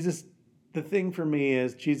 And Jesus, the thing for me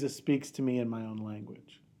is Jesus speaks to me in my own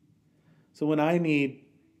language. So when I need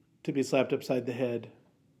to be slapped upside the head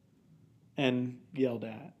and yelled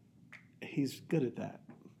at, he's good at that.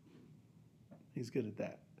 He's good at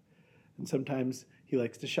that. And sometimes he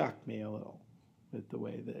likes to shock me a little with the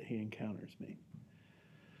way that he encounters me.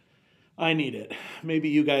 I need it. Maybe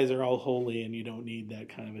you guys are all holy and you don't need that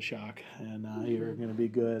kind of a shock, and you're going to be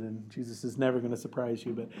good, and Jesus is never going to surprise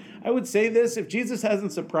you. But I would say this, if Jesus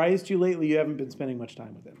hasn't surprised you lately, you haven't been spending much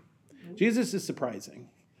time with him. Jesus is surprising.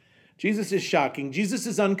 Jesus is shocking. Jesus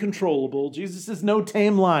is uncontrollable. Jesus is no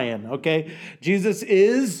tame lion, okay? Jesus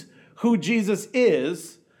is who Jesus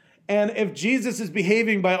is. And if Jesus is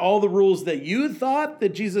behaving by all the rules that you thought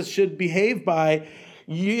that Jesus should behave by,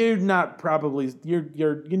 you're not probably, you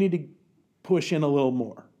need to push in a little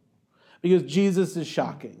more. Because Jesus is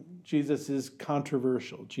shocking. Jesus is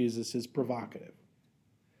controversial. Jesus is provocative.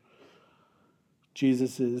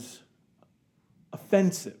 Jesus is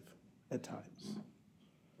offensive at times.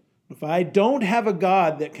 If I don't have a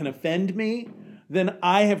God that can offend me, then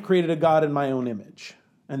I have created a God in my own image.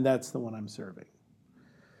 And that's the one I'm serving.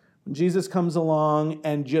 When Jesus comes along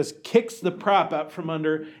and just kicks the prop out from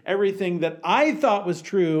under everything that I thought was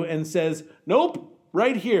true and says, nope,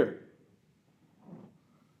 right here.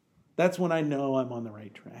 That's when I know I'm on the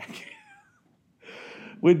right track.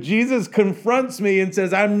 When Jesus confronts me and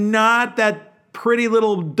says, I'm not that pretty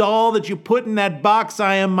little doll that you put in that box,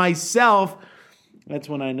 I am myself, that's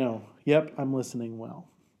when I know, yep, I'm listening well.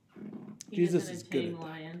 Jesus is good at that.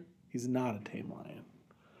 Lion. He's not a tame lion.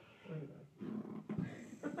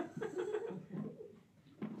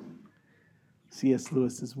 C.S.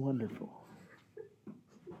 Lewis is wonderful.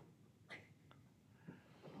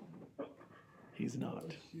 He's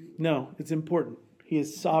not. No, it's important. He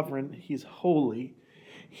is sovereign. He's holy.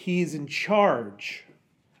 He's in charge.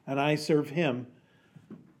 And I serve him,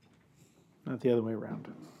 not the other way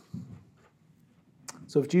around.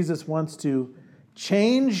 So if Jesus wants to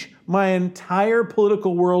change my entire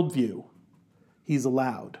political worldview, he's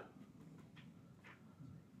allowed.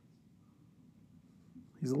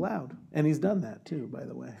 He's allowed. And he's done that too, by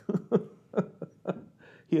the way.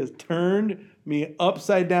 He has turned me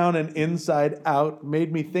upside down and inside out,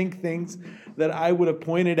 made me think things that I would have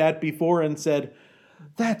pointed at before and said,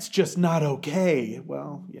 that's just not okay.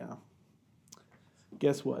 Well, yeah.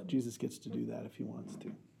 Guess what? Jesus gets to do that if he wants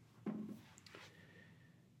to.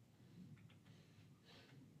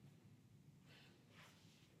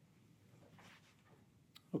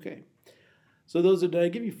 Okay. So those are, did I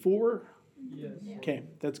give you 4? Yes. Okay,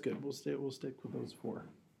 that's good. We'll stick with those 4.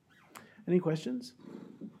 Any questions?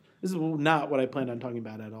 This is not what I planned on talking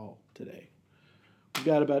about at all today. We've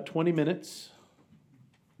got about 20 minutes.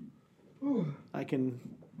 I can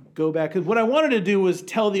go back. 'Cause what I wanted to do was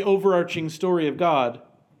tell the overarching story of God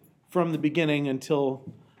from the beginning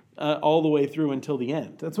until all the way through until the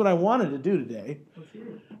end. That's what I wanted to do today.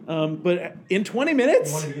 But in 20 You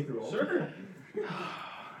minutes, wanted to get through all sure.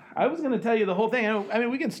 I was going to tell you the whole thing. I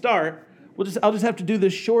mean, we can start. I'll just have to do the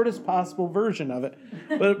shortest possible version of it.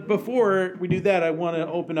 But before we do that, I want to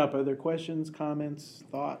open up. Are there questions, comments,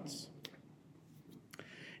 thoughts?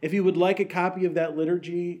 If you would like a copy of that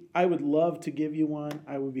liturgy, I would love to give you one.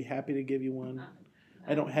 I would be happy to give you one.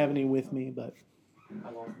 I don't have any with me, but I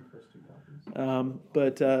lost the first 2 copies.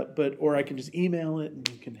 but or I can just email it and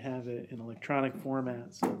you can have it in electronic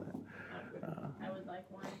format. So that I would like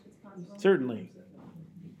one if it's possible. certainly,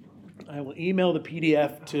 I will email the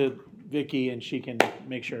PDF to Vicky and she can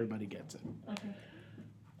make sure everybody gets it. Okay.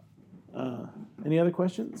 Any other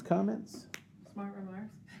questions, comments? Smart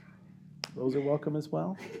remarks. Those are welcome as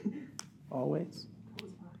well. Always.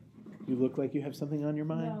 You look like you have something on your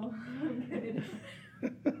mind. No, I'm good.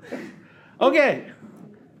 Okay.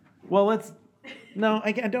 Well, no,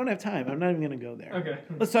 I don't have time. I'm not even going to go there. Okay.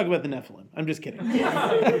 Let's talk about the Nephilim. I'm just kidding.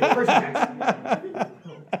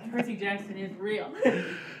 Percy Jackson is real.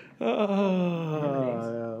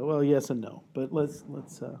 Well, yes and no, but let's.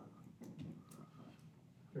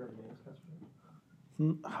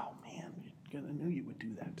 Oh man, I knew you would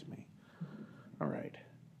do that to me. All right.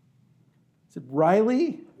 Is it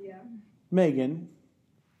Riley? Yeah. Megan.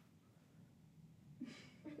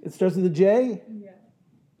 It starts with a J. Yeah.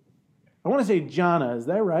 I want to say Jana. Is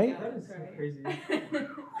that right? That is so crazy.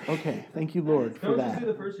 Okay. Thank you, Lord, for No, just that. do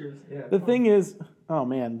the first years. Yeah. The thing is, oh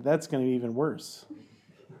man, that's going to be even worse.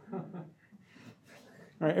 All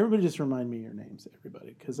right, everybody, just remind me your names,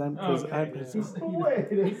 everybody, because I'm. Okay, yeah.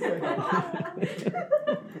 Wait a second.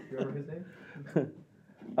 You remember his name?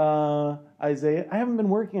 Isaiah. I haven't been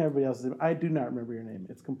working on everybody else's name. I do not remember your name.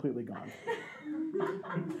 It's completely gone.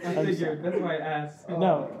 I figured. That's why I asked.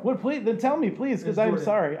 No. What? Please, then tell me, please, because It's I'm Jordan.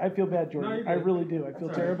 sorry. I feel bad, No, Jordan. you're I good. really do. I feel That's all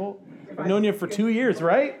right. terrible. I've known you for 2 years,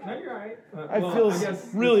 right? No, you're alright. I feel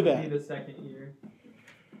guess really this would bad. Be the second year.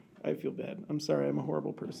 I feel bad. I'm sorry. I'm a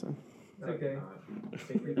horrible person. It's okay.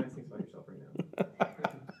 Say 3 nice things about yourself right now.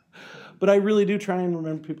 But I really do try and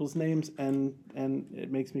remember people's names, and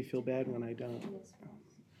it makes me feel bad when I don't.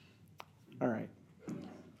 All right.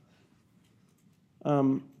 That's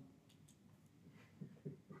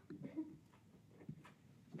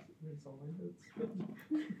all my notes.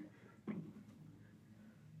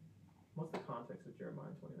 What's the context of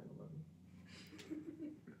Jeremiah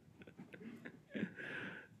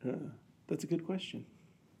 29:11? That's a good question.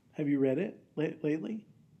 Have you read it lately?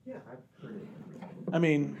 Yeah, I've heard it. I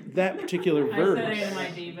mean, that particular I verse. said it in my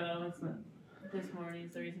Devo. It's this morning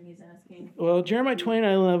is the reason he's asking. Well, Jeremiah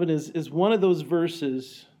 29:11 is one of those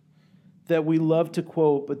verses that we love to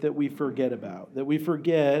quote, but that we forget about. That we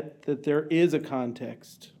forget that there is a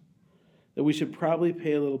context that we should probably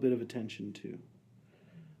pay a little bit of attention to.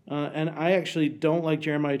 And I actually don't like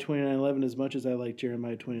Jeremiah 29:11 as much as I like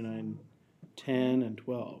Jeremiah 29:10 and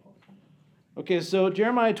 12. Okay, so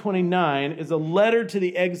Jeremiah 29 is a letter to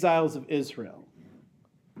the exiles of Israel.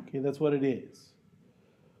 Okay, that's what it is.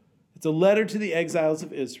 It's a letter to the exiles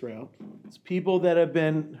of Israel. It's people that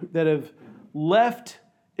have left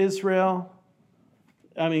Israel.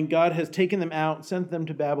 I mean, God has taken them out, sent them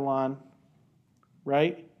to Babylon,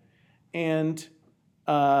 right? And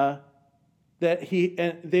they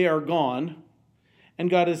are gone. And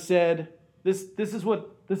God has said, this is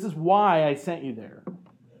why I sent you there.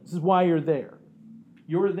 This is why you're there.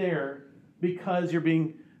 You're there because your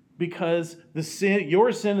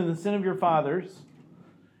sin and the sin of your fathers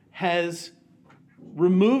has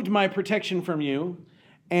removed my protection from you,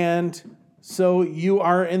 and so you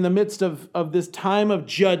are in the midst of this time of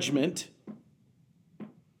judgment.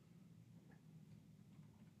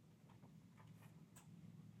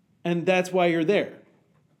 And that's why you're there.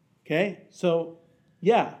 Okay? So,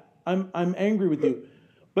 yeah, I'm angry with you.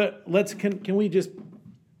 But can we just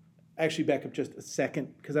actually back up just a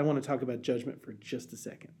second, because I want to talk about judgment for just a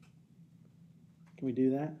second. Can we do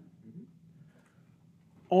that?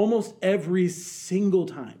 Almost every single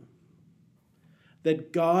time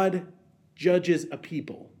that God judges a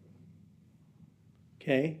people,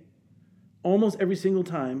 okay, almost every single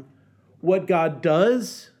time, what God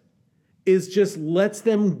does is just lets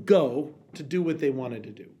them go to do what they wanted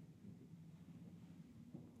to do.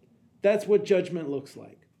 That's what judgment looks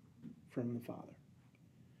like from the Father.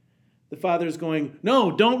 The father's going,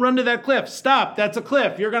 no, don't run to that cliff. Stop, that's a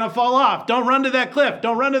cliff. You're going to fall off. Don't run to that cliff.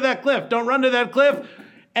 Don't run to that cliff. Don't run to that cliff.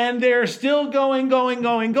 And they're still going,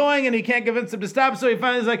 and he can't convince them to stop. So he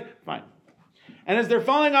finally is like, fine. And as they're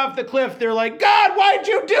falling off the cliff, they're like, God, why'd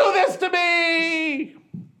you do this to me?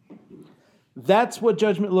 That's what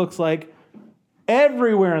judgment looks like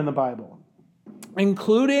everywhere in the Bible,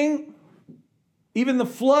 including even the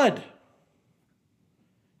flood.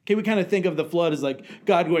 Okay, we kind of think of the flood as like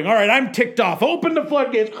God going, all right, I'm ticked off. Open the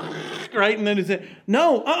floodgates, right? And then it's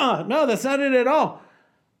no, that's not it at all.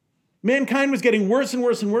 Mankind was getting worse and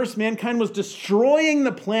worse and worse. Mankind was destroying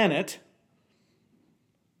the planet.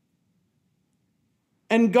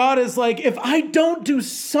 And God is like, if I don't do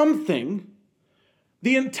something,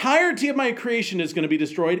 the entirety of my creation is going to be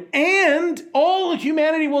destroyed and all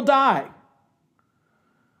humanity will die.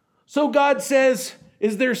 So God says,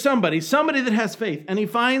 is there somebody that has faith? And he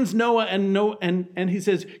finds Noah and he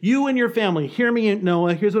says, you and your family, hear me,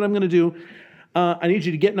 Noah, here's what I'm going to do. I need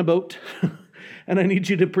you to get in a boat and I need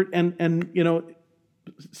you to,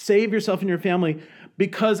 save yourself and your family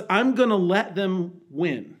because I'm going to let them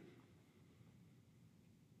win.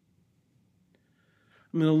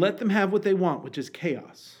 I'm going to let them have what they want, which is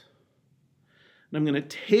chaos. And I'm going to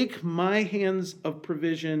take my hands of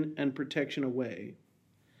provision and protection away.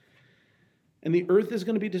 And the earth is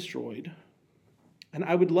going to be destroyed. And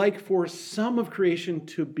I would like for some of creation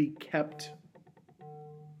to be kept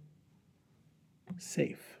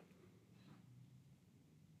safe.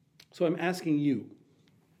 So I'm asking you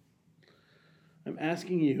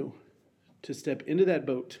to step into that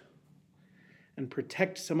boat and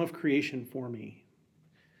protect some of creation for me,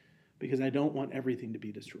 because I don't want everything to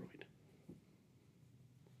be destroyed.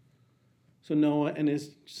 So Noah and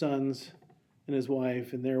his sons and his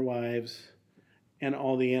wife and their wives and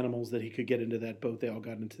all the animals that he could get into that boat, they all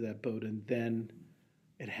got into that boat, and then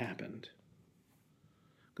it happened.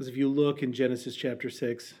 Because if you look in Genesis chapter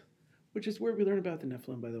 6, which is where we learn about the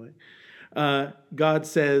Nephilim, by the way, God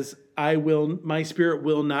says, my spirit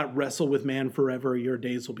will not wrestle with man forever. Your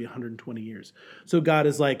days will be 120 years. So God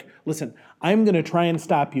is like, listen, I'm going to try and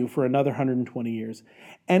stop you for another 120 years.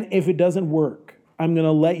 And if it doesn't work, I'm going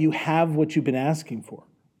to let you have what you've been asking for.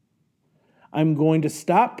 I'm going to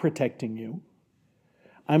stop protecting you.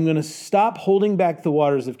 I'm going to stop holding back the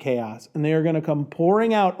waters of chaos, and they are going to come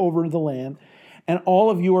pouring out over the land, and all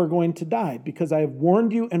of you are going to die because I have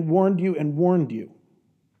warned you and warned you and warned you.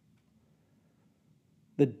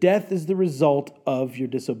 The death is the result of your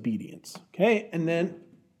disobedience. Okay, and then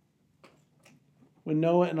when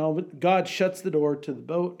Noah and God shuts the door to the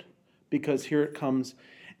boat, because here it comes,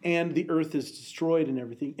 and the earth is destroyed and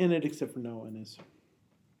everything in it except for Noah and his.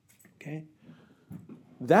 Okay,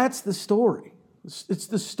 that's the story. It's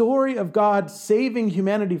the story of God saving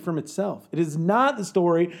humanity from itself. It is not the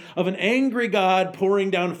story of an angry God pouring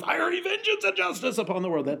down fiery vengeance and justice upon the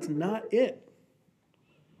world. That's not it.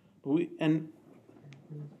 We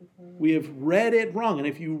have read it wrong.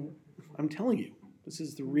 And I'm telling you, this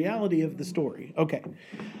is the reality of the story. Okay.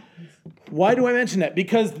 Why do I mention that?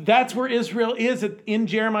 Because that's where Israel is in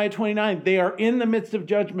Jeremiah 29. They are in the midst of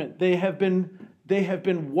judgment. They have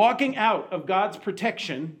been walking out of God's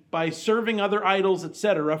protection by serving other idols,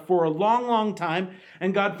 etc., for a long, long time.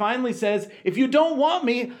 And God finally says, if you don't want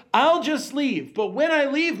me, I'll just leave. But when I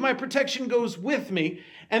leave, my protection goes with me.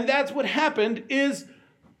 And that's what happened is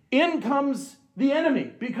in comes the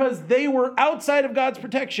enemy, because they were outside of God's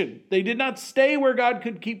protection. They did not stay where God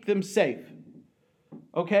could keep them safe.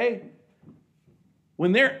 Okay?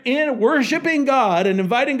 When they're in worshiping God and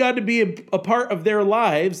inviting God to be a part of their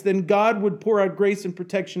lives, then God would pour out grace and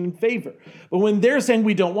protection and favor. But when they're saying,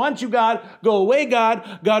 we don't want you, God, go away,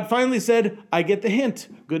 God, God finally said, I get the hint,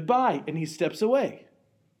 goodbye, and he steps away.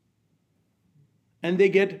 And they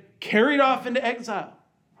get carried off into exile.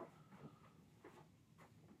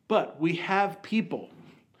 But we have people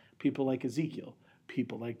like Ezekiel,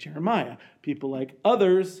 people like Jeremiah, people like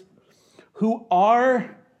others who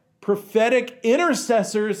are prophetic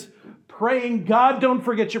intercessors praying, God, don't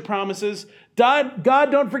forget your promises. God,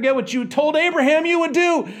 don't forget what you told Abraham you would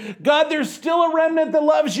do. God, there's still a remnant that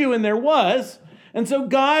loves you, and there was. And so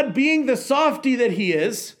God, being the softy that he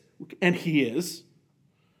is, and he is,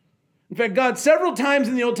 in fact, God several times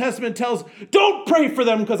in the Old Testament tells, don't pray for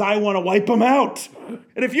them because I want to wipe them out.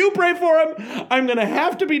 And if you pray for them, I'm going to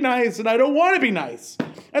have to be nice, and I don't want to be nice.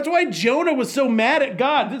 That's why Jonah was so mad at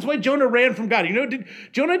God. That's why Jonah ran from God.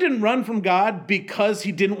 Jonah didn't run from God because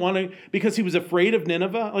he because he was afraid of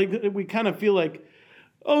Nineveh. Like, we kind of feel like,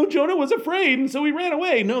 oh, Jonah was afraid, and so he ran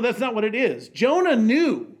away. No, that's not what it is. Jonah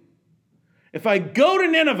knew, if I go to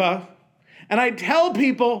Nineveh and I tell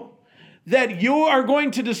people that you are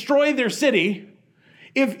going to destroy their city,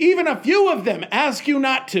 if even a few of them ask you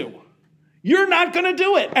not to, you're not going to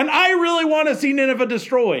do it. And I really want to see Nineveh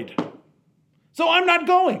destroyed. So I'm not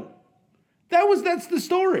going. That's the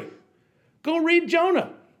story. Go read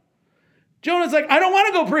Jonah. Jonah's like, I don't want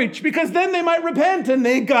to go preach because then they might repent and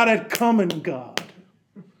they got it coming, God.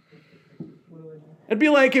 It'd be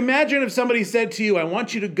like, imagine if somebody said to you, I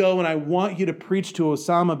want you to go and I want you to preach to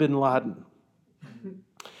Osama bin Laden.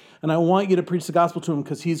 And I want you to preach the gospel to him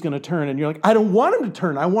because he's going to turn. And you're like, I don't want him to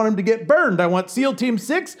turn. I want him to get burned. I want SEAL Team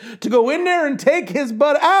 6 to go in there and take his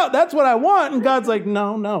butt out. That's what I want. And God's like,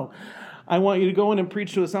 no. I want you to go in and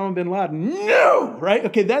preach to Osama bin Laden. No! Right?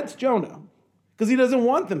 Okay, that's Jonah. Because he doesn't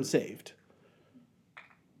want them saved.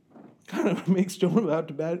 Kind of makes Jonah out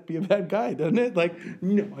to be a bad guy, doesn't it? Like,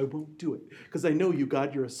 no, I won't do it. Because I know you,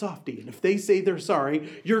 God, you're a softie. And if they say they're sorry,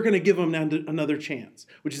 you're going to give them another chance.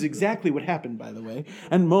 Which is exactly what happened, by the way.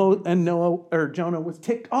 And Jonah was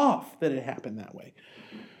ticked off that it happened that way.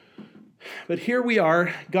 But here we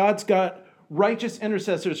are. God's got righteous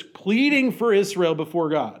intercessors pleading for Israel before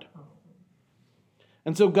God.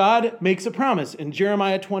 And so God makes a promise in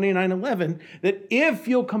Jeremiah 29:11 that if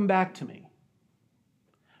you'll come back to me,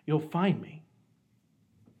 you'll find me.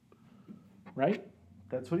 Right?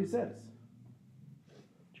 That's what he says.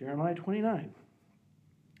 Jeremiah 29.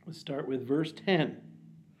 Let's start with verse 10.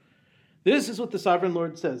 This is what the sovereign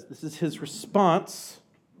Lord says. This is his response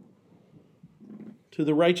to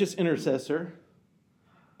the righteous intercessor.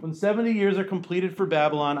 When 70 years are completed for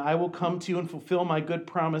Babylon, I will come to you and fulfill my good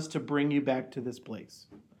promise to bring you back to this place.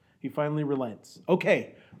 He finally relents.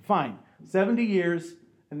 Okay, fine. 70 years,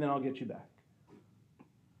 and then I'll get you back.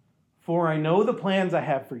 For I know the plans I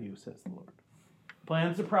have for you, says the Lord.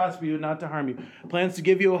 Plans to prosper you, not to harm you. Plans to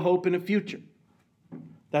give you a hope and a future.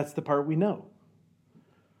 That's the part we know.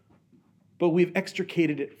 But we've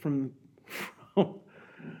extricated it from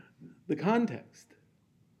the context.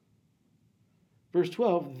 Verse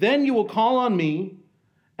 12, then you will call on me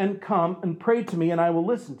and come and pray to me, and I will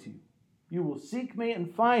listen to you. You will seek me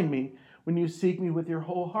and find me when you seek me with your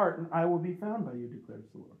whole heart, and I will be found by you, declares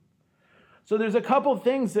the Lord. So there's a couple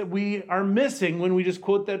things that we are missing when we just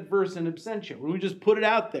quote that verse in absentia, when we just put it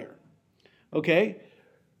out there. Okay?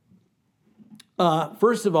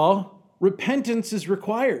 First of all, repentance is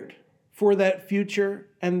required for that future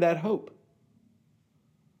and that hope.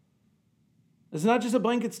 It's not just a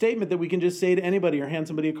blanket statement that we can just say to anybody or hand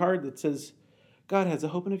somebody a card that says, God has a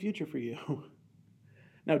hope and a future for you.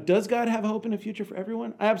 Now, does God have a hope and a future for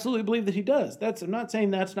everyone? I absolutely believe that he does. I'm not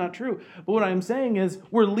saying that's not true. But what I'm saying is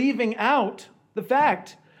we're leaving out the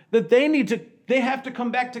fact that they have to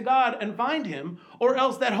come back to God and find him, or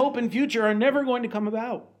else that hope and future are never going to come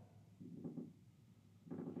about.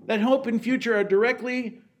 That hope and future are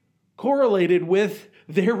directly correlated with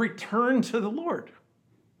their return to the Lord.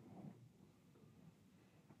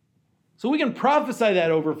 So we can prophesy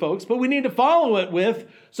that over folks, but we need to follow it with,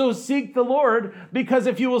 so seek the Lord, because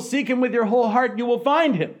if you will seek him with your whole heart, you will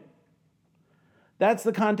find him. That's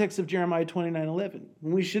the context of Jeremiah 29:11.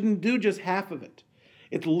 We shouldn't do just half of it.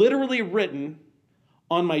 It's literally written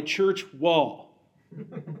on my church wall.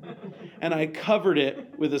 And I covered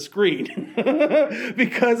it with a screen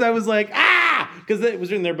because I was like, because it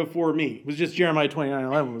was written there before me. It was just Jeremiah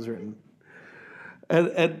 29:11 was written.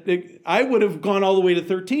 And I would have gone all the way to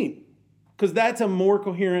 13. Because that's a more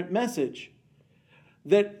coherent message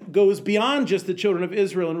that goes beyond just the children of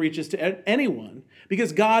Israel and reaches to anyone.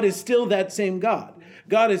 Because God is still that same God.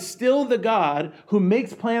 God is still the God who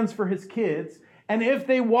makes plans for his kids. And if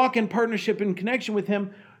they walk in partnership and connection with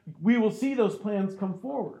him, we will see those plans come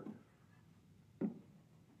forward.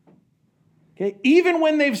 Okay? Even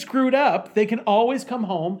when they've screwed up, they can always come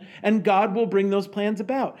home and God will bring those plans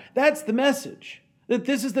about. That's the message. That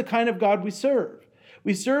this is the kind of God we serve.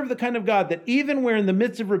 We serve the kind of God that even we're in the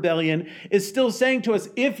midst of rebellion is still saying to us,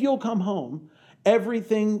 if you'll come home,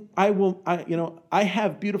 everything I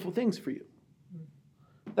have beautiful things for you.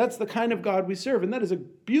 That's the kind of God we serve. And that is a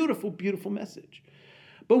beautiful, beautiful message.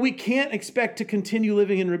 But we can't expect to continue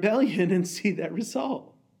living in rebellion and see that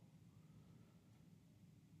result.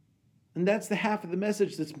 And that's the half of the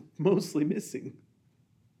message that's mostly missing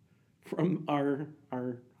from our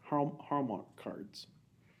Hallmark cards.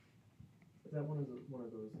 Is that one of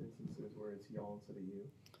those instances where it's y'all instead of you?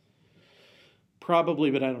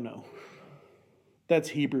 Probably, but I don't know. That's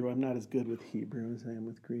Hebrew. I'm not as good with Hebrew as I am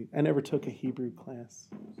with Greek. I never took a Hebrew class.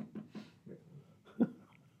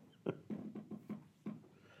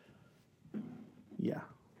 Yeah.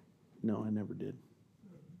 No, I never did.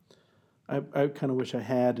 I kind of wish I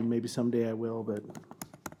had, and maybe someday I will, but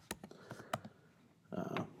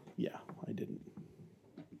yeah, I didn't.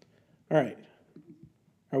 All right.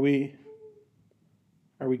 Are we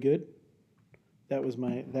good? That was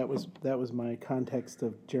my context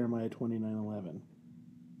of Jeremiah 29:11.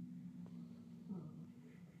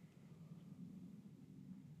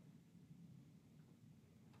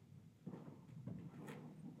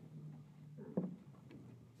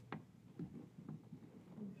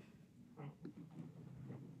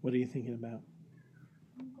 What are you thinking about?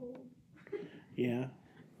 I'm cold. Yeah,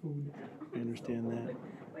 I understand that.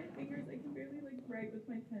 My fingers, I can barely like write with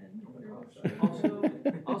my pen.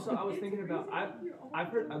 Also, I was It's thinking about freezing here all I've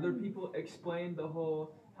the heard other time. people explain the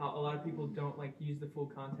whole how a lot of people don't like use the full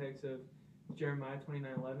context of Jeremiah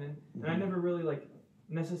 29:11, and I never really like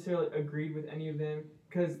necessarily agreed with any of them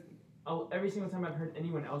because every single time I've heard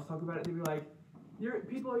anyone else talk about it, they'd be like,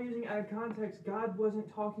 people are using it out of context. God wasn't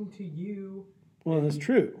talking to you." Well, that's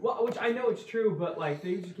true. Well, which I know it's true, but like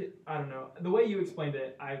they just get, I don't know. The way you explained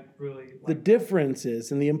it, I really The like. difference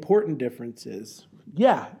is, and the important difference is,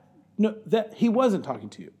 yeah, no, that he wasn't talking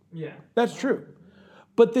to you. Yeah. That's true.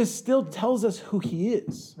 But this still tells us who he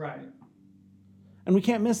is. Right. And we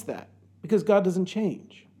can't miss that because God doesn't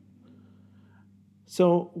change.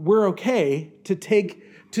 So we're okay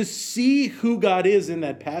to see who God is in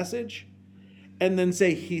that passage and then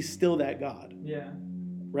say he's still that God, Yeah.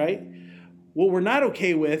 right? What we're not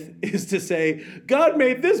okay with is to say, God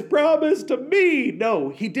made this promise to me. No,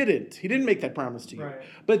 he didn't. He didn't make that promise to you. Right.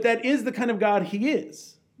 But that is the kind of God he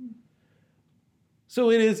is. So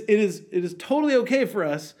it is totally okay for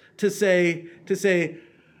us to say,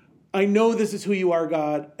 I know this is who you are,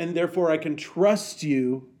 God, and therefore I can trust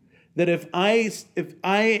you that if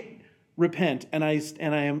I repent and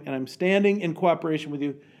I'm standing in cooperation with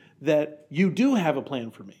you, that you do have a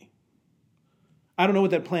plan for me. I don't know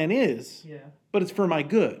what that plan is, Yeah. but it's for my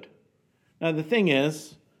good. Now the thing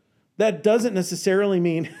is, that doesn't necessarily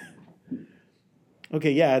mean,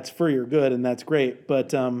 okay, yeah, it's for your good and that's great,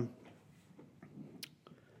 but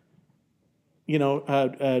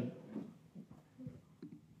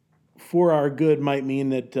for our good might mean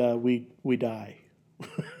that we die.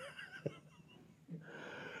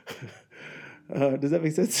 Does that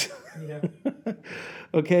make sense? Yeah.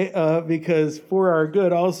 Okay, because for our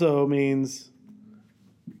good also means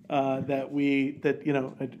the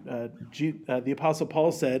Apostle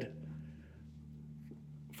Paul said,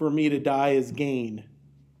 "For me to die is gain."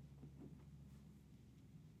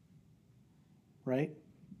 Right?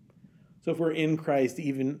 So if we're in Christ,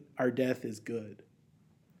 even our death is good.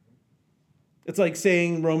 It's like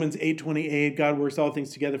saying Romans 8:28, God works all things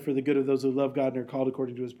together for the good of those who love God and are called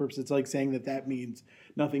according to his purpose. It's like saying that means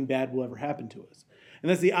nothing bad will ever happen to us. And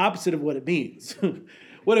that's the opposite of what it means.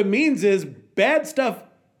 What it means is bad stuff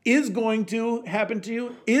is going to happen to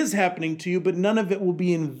you, is happening to you, but none of it will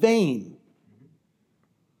be in vain.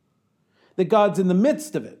 That God's in the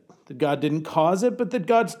midst of it. That God didn't cause it, but that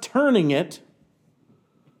God's turning it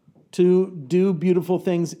to do beautiful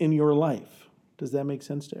things in your life. Does that make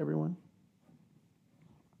sense to everyone?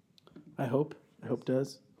 I hope. I hope it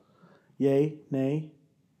does. Yay, nay,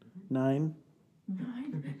 9.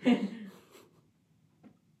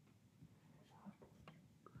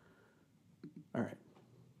 All right.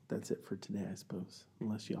 That's it for today, I suppose.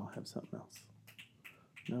 Unless y'all have something else.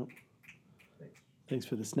 No? Thanks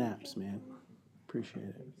for the snaps, man. Appreciate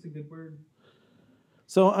it. It's a good word.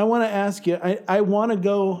 So I want to ask you, I want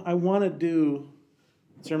to do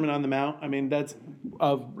Sermon on the Mount. I mean, that's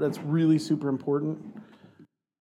really super important.